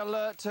can be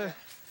alert to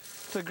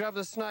grab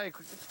the snake.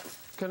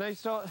 Can they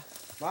start?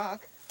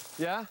 Mark?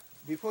 Yeah?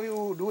 Before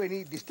you do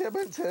any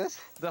disturbances...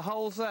 The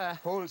holes there?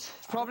 Holes.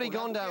 It's probably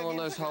gone down on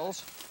those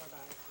holes.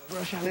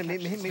 Brush out. Run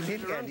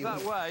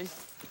that way.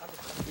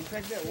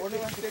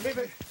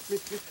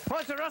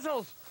 What's the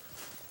Russells?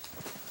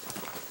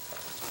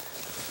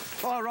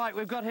 All right,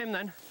 we've got him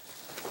then.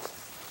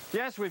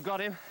 Yes, we've got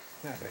him.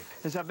 Right.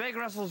 It's a big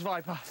Russells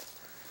viper.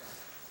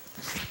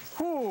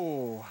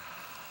 Ooh.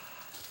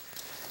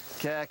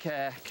 Care,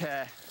 care,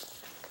 care.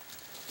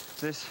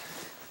 This.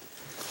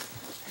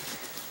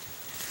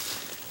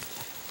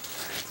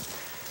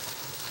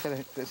 Can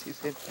I press his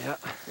head? Yeah.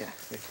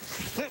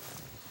 Yeah.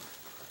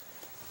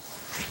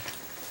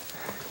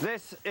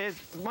 This is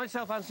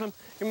myself, Anslem.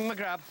 Give me my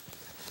grab.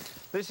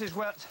 This is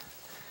what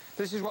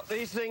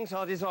these things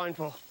are designed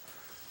for.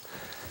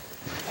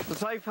 The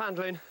safe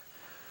handling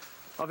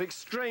of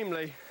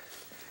extremely,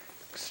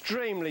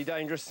 extremely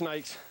dangerous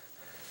snakes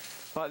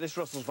like this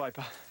Russells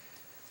viper.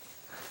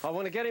 I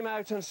want to get him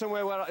out and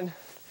somewhere where I can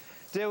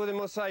deal with him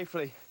more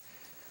safely.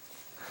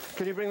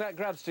 Can you bring that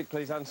grab stick,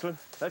 please, Anslem?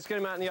 Let's get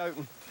him out in the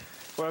open,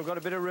 where I've got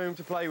a bit of room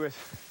to play with.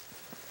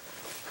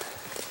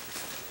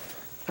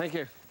 Thank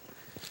you.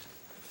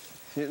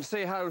 You can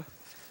see how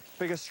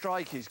big a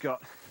strike he's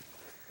got.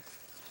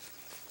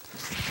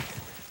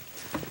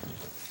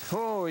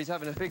 Oh, he's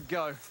having a big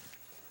go.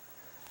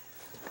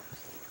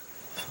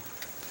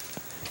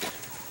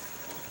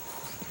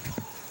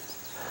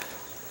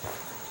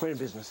 We're in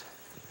business.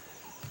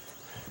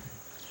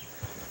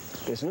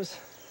 Business.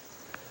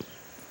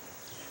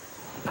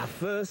 Our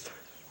first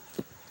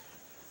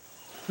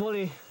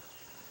fully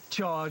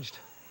charged,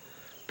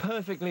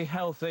 perfectly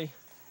healthy,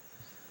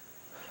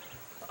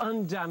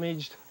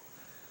 undamaged,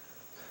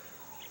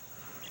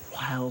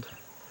 wild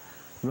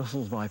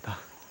Russells viper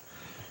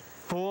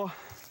for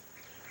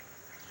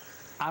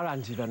our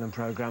anti-venom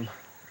program.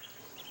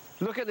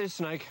 Look at this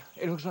snake.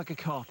 It looks like a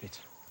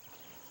carpet.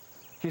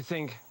 You'd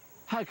think,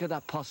 how could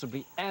that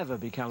possibly ever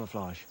be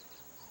camouflage?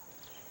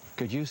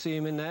 Could you see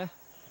him in there?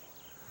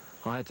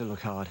 I had to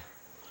look hard.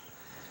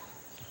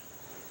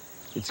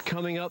 It's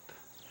coming up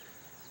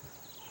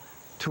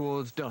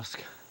towards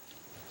dusk.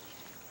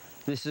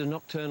 This is a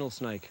nocturnal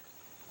snake.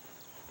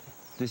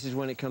 This is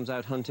when it comes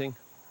out hunting.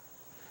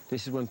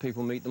 This is when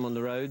people meet them on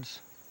the roads.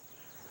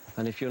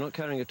 And if you're not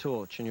carrying a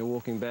torch and you're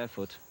walking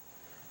barefoot,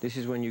 this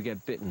is when you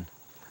get bitten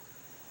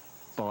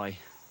by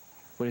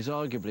what is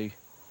arguably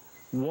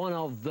one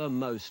of the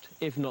most,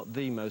 if not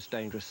the most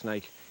dangerous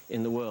snake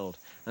in the world,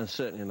 and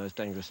certainly the most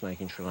dangerous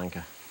snake in Sri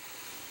Lanka.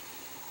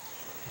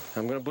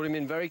 I'm going to put him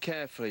in very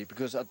carefully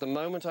because at the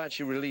moment I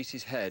actually release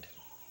his head,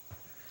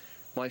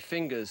 my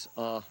fingers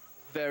are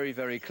very,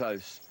 very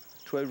close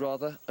to a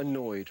rather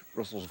annoyed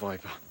Russells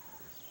viper.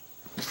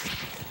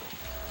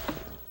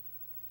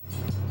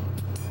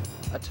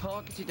 A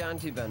targeted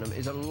antivenom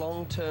is a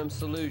long-term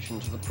solution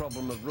to the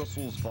problem of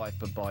Russells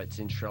viper bites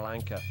in Sri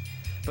Lanka.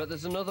 But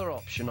there's another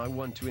option I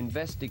want to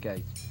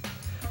investigate.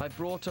 I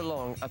brought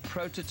along a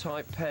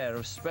prototype pair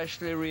of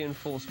specially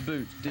reinforced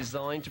boots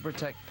designed to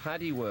protect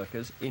paddy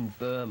workers in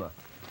Burma.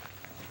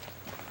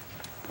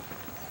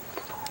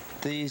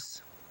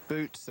 These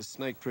boots are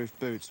snake-proof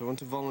boots. I want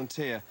to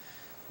volunteer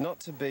not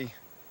to be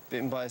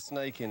bitten by a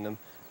snake in them,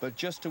 but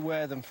just to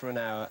wear them for an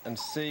hour and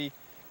see,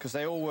 because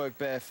they all work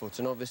barefoot,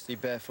 and obviously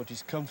barefoot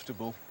is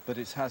comfortable, but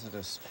it's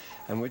hazardous.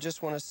 And we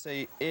just want to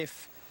see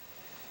if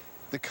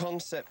the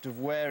concept of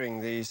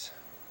wearing these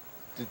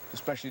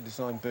specially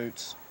designed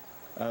boots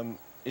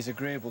is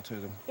agreeable to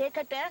them.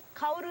 ඒකට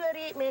කවුරු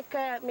හරි මේක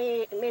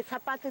මේ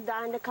සපත්තු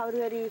දාන්න කවුරු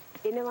හරි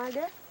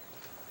එනවද?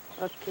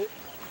 ඕකේ.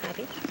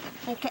 හරි.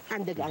 ඒක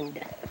අඳ ගන්න.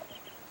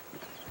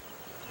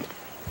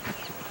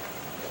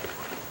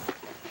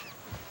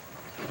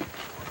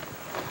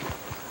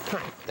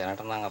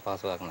 දැනට නම්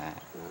අපහසුයක් නැහැ.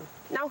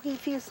 Now he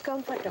feels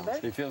comfortable.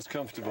 He feels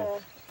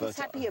comfortable. He's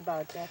happy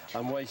about that.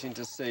 I'm waiting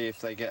to see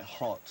if they get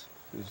hot.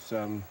 Because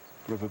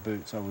rubber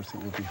boots I would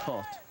think would be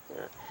hot.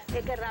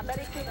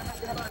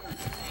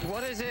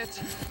 What is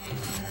it?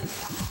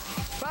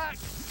 Back!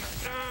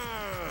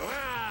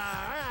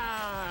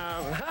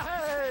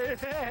 Hey!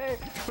 Hey!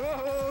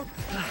 Whoa!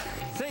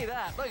 See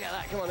that? Look at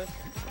that. Come on then.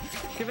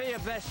 Give it your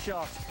best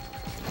shot.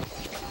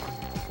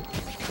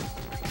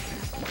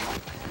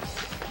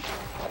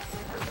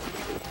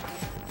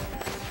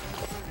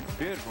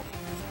 Beautiful.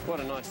 What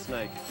a nice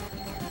snake.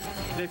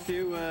 If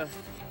you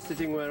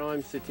sitting where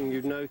I'm sitting,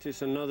 you'd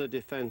notice another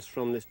defense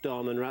from this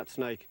Darman rat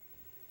snake.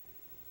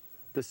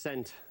 The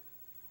scent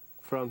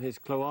from his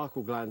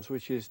cloacal glands,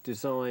 which is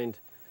designed,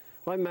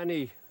 like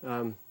many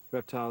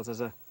reptiles,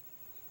 as a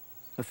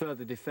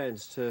further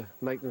defense to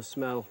make them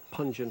smell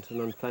pungent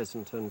and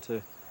unpleasant and to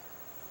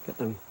get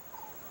them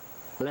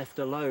left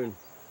alone.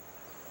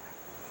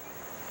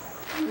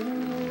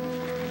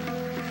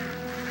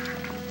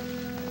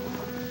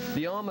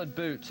 The armoured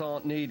boots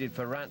aren't needed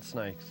for rat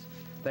snakes.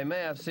 They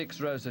may have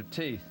 6 rows of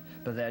teeth,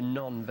 but they're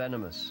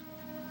non-venomous.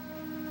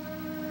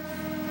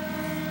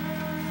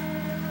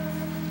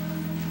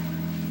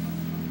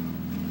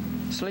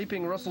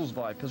 Sleeping Russells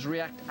vipers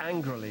react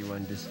angrily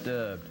when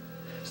disturbed.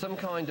 Some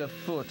kind of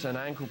foot and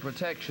ankle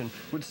protection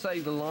would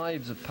save the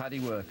lives of paddy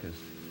workers.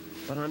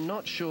 But I'm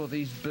not sure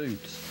these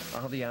boots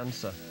are the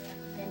answer.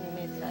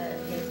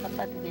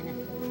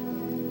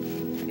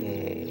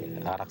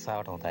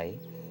 ආරක්ෂාවට හොඳයි.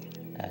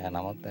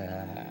 නමුත්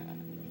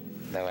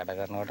වැඩ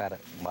කරනකොට අර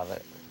බල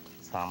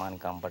සාමාන්‍ය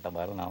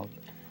comfortable නමුත්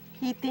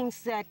He thinks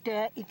that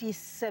it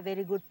is a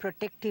very good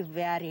protective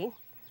wearing,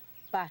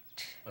 but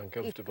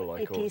uncomfortable,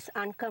 it is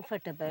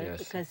uncomfortable. Yes.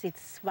 Because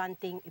it's one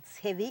thing, it's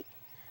heavy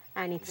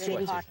and it's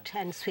very hot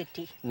and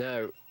sweaty.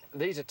 Now,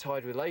 these are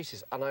tied with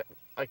laces and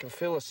I can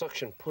feel the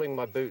suction pulling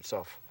my boots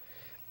off.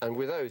 And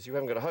with those, you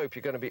haven't got to hope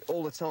you're going to be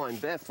all the time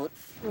barefoot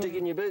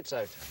digging your boots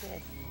out.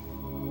 Yes.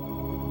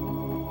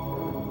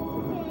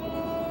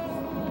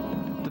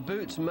 The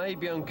boots may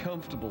be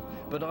uncomfortable,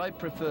 but I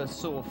prefer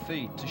sore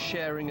feet to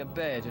sharing a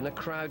bed in a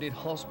crowded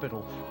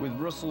hospital with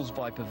Russells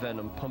viper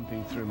venom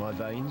pumping through my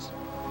veins.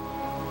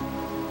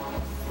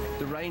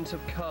 The rains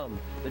have come.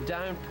 The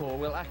downpour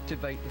will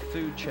activate the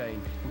food chain,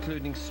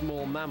 including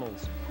small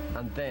mammals,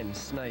 and then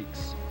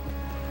snakes.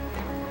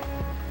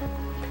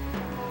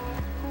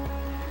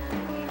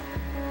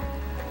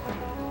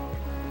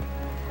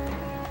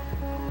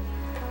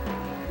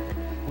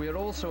 We are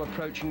also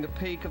approaching the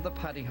peak of the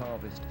paddy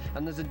harvest,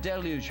 and there's a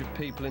deluge of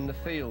people in the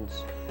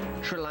fields.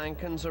 Sri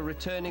Lankans are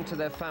returning to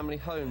their family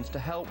homes to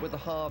help with the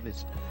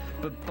harvest,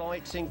 but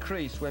bites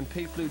increase when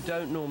people who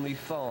don't normally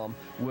farm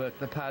work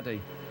the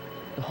paddy.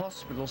 The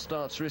hospital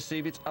starts to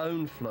receive its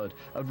own flood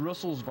of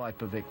Russells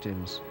viper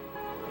victims.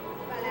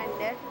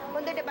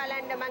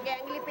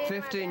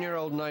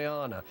 15-year-old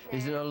Nayana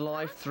is in a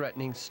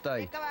life-threatening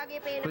state,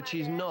 but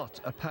she's not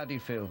a paddy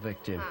field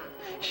victim.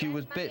 She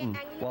was bitten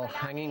while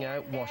hanging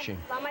out washing.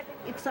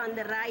 It's on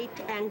the right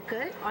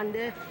ankle, on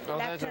the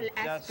lateral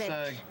aspect.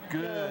 That's a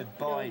good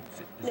bite,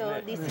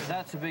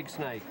 That's a big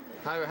snake.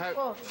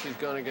 How? She's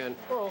gone again.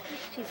 Oh,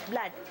 she's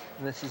blood.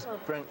 And this is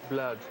frank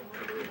blood.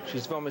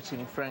 She's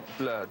vomiting frank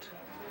blood.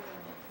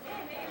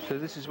 So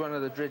this is one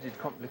of the dreaded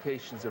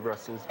complications of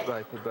Russells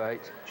viper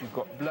bite. You've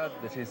got blood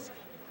that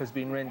has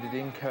been rendered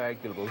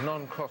incoagulable,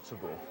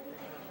 non-clottable,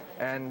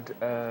 and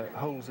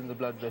holes in the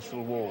blood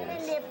vessel walls.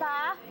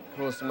 Of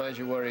course, the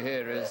major worry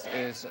here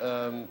is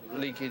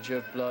leakage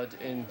of blood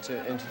into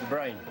the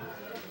brain.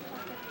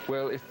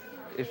 Well,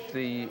 if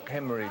the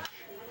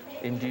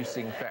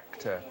hemorrhage-inducing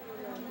factor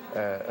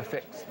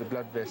affects the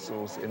blood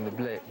vessels in the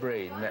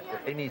brain, that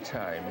at any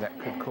time that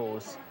could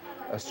cause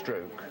a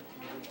stroke.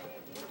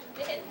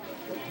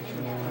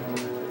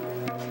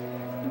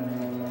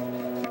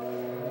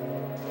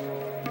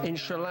 In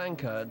Sri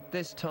Lanka, at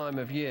this time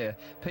of year,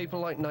 people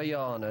like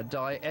Nayana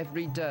die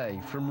every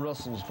day from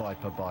Russells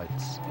viper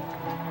bites.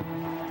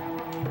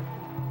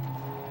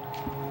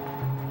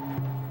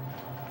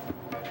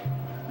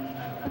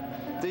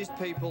 These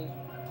people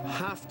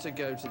have to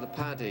go to the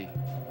paddy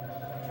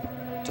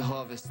to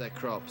harvest their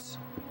crops.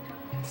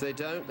 If they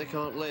don't, they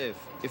can't live.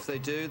 If they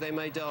do, they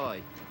may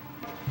die.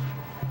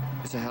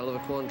 It's a hell of a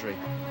quandary.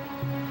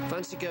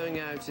 Fancy going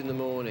out in the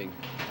morning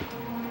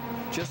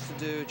just to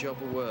do a job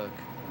of work,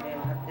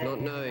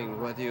 not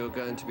knowing whether you're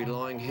going to be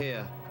lying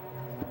here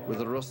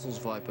with a Russells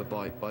viper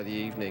bite by the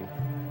evening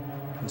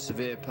in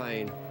severe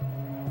pain.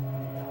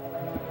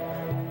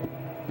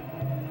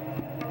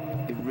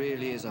 It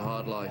really is a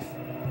hard life.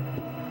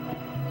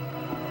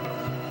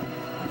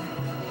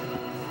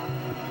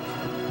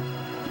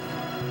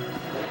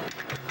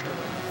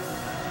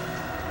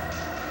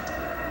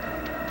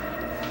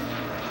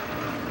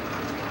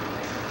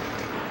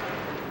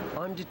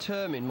 I'm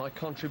determined my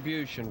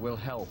contribution will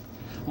help.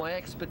 My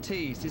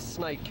expertise is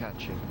snake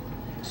catching,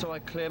 so I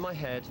clear my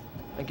head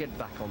and get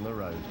back on the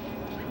road.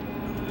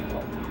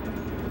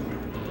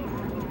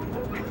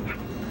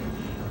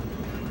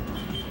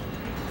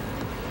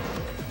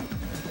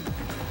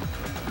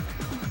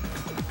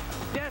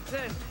 That's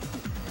it.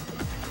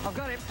 I've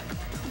got him.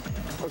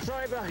 I'm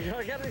sorry, but I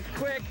gotta get it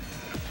quick.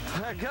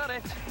 I got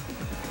it.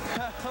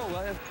 Oh,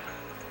 well,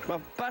 my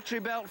battery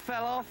belt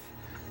fell off.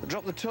 I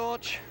dropped the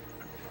torch.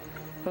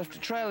 Left a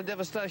trail of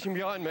devastation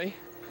behind me,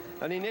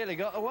 and he nearly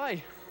got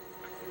away.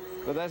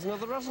 But there's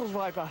another Russells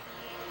viper.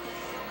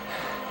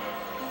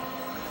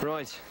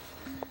 Right.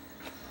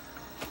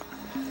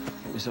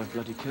 Get myself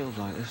bloody killed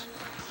like this.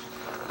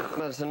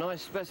 That's a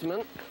nice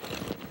specimen.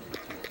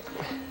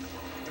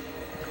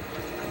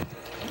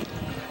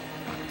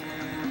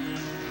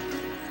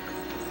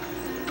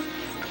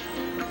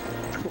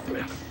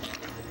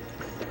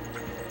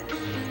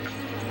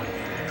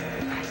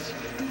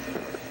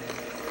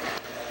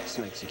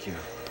 Snake secure.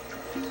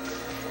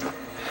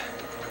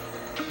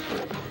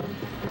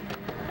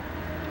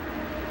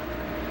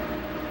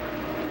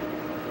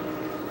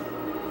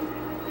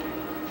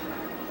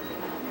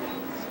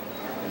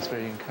 It's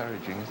very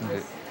encouraging, isn't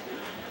it?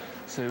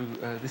 So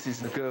this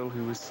is the girl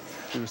who was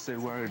so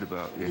worried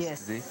about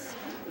yesterday. Yes.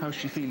 How's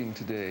she feeling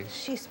today?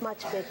 She's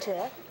much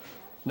better.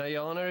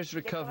 Nayana is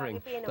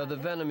recovering, though the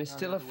venom is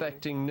still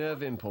affecting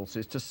nerve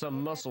impulses to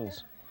some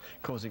muscles,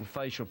 causing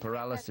facial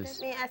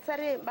paralysis.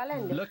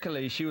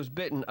 Luckily, she was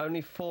bitten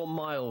only 4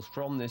 miles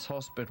from this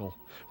hospital,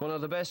 one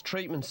of the best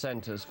treatment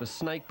centres for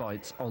snake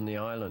bites on the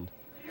island.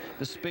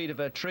 The speed of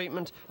her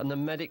treatment and the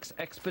medic's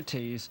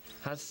expertise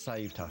has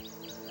saved her.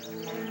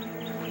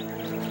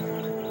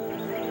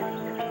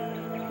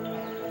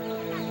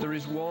 There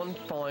is one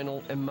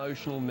final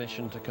emotional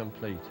mission to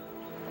complete.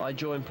 I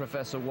join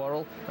Professor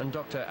Warrell and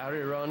Dr.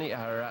 Ariaranee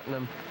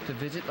Ariaratnam to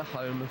visit the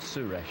home of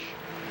Suresh.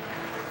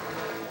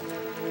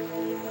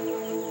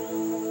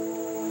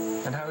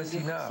 And how is he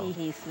now? See,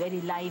 he's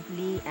very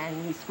lively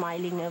and he's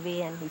smiling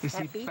away and he's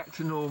happy. Is he back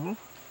to normal?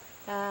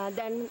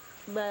 Then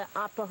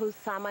ආපහු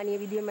සාමාන්‍ය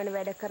විදියම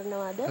වැඩ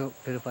කරනවාද?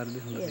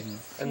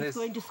 And he's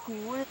going to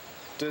school.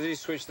 Does he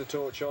switch the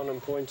torch on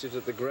and point it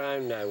at the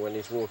ground now when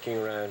he's walking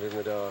around in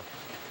the dark?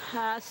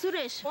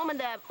 Suresh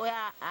කොහමද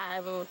ඔයා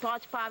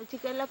torch පාවිච්චි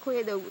කරලා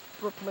කොහෙද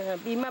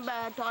බිම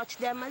ටෝච්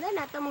දැම්මද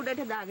නැත්නම්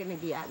උඩට දාගෙන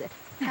ගියාද?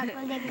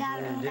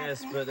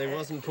 Yes, but they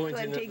wasn't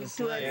pointing at the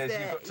snake. Yes,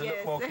 you've got to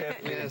look more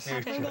carefully in the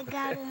future.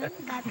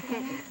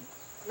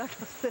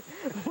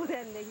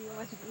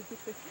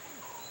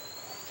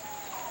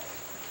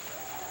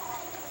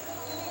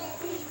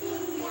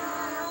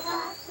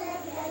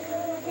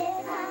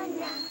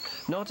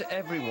 Not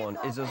everyone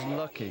is as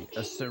lucky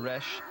as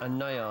Suresh and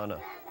Nayana.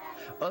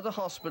 Other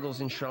hospitals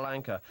in Sri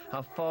Lanka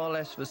have far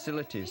less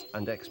facilities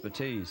and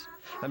expertise,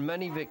 and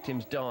many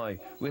victims die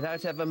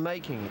without ever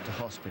making it to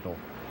hospital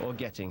or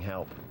getting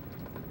help.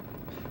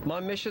 My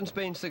mission's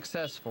been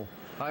successful.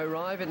 I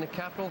arrive in the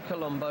capital,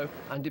 Colombo,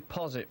 and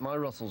deposit my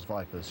Russells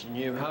vipers.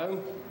 New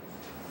home.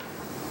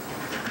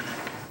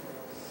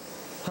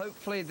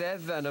 Hopefully their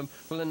venom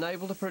will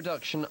enable the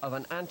production of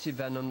an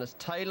antivenom that's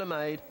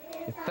tailor-made,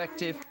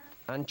 effective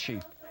and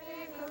cheap.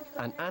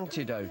 An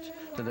antidote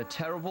to the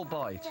terrible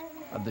bite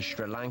of the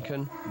Sri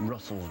Lankan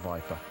Russells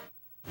viper.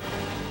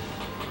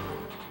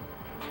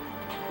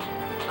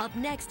 Up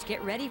next,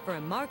 get ready for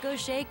a Mark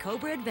O'Shea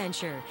Cobra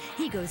adventure.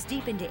 He goes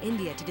deep into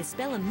India to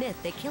dispel a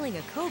myth that killing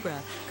a cobra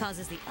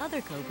causes the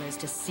other cobras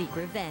to seek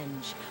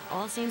revenge.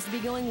 All seems to be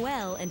going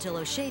well until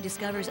O'Shea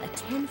discovers a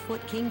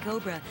 10-foot king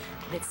cobra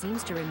that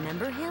seems to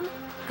remember him.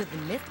 Could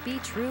the myth be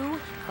true?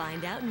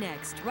 Find out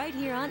next, right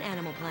here on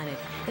Animal Planet.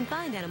 And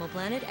find Animal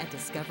Planet at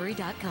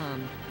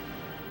discovery.com.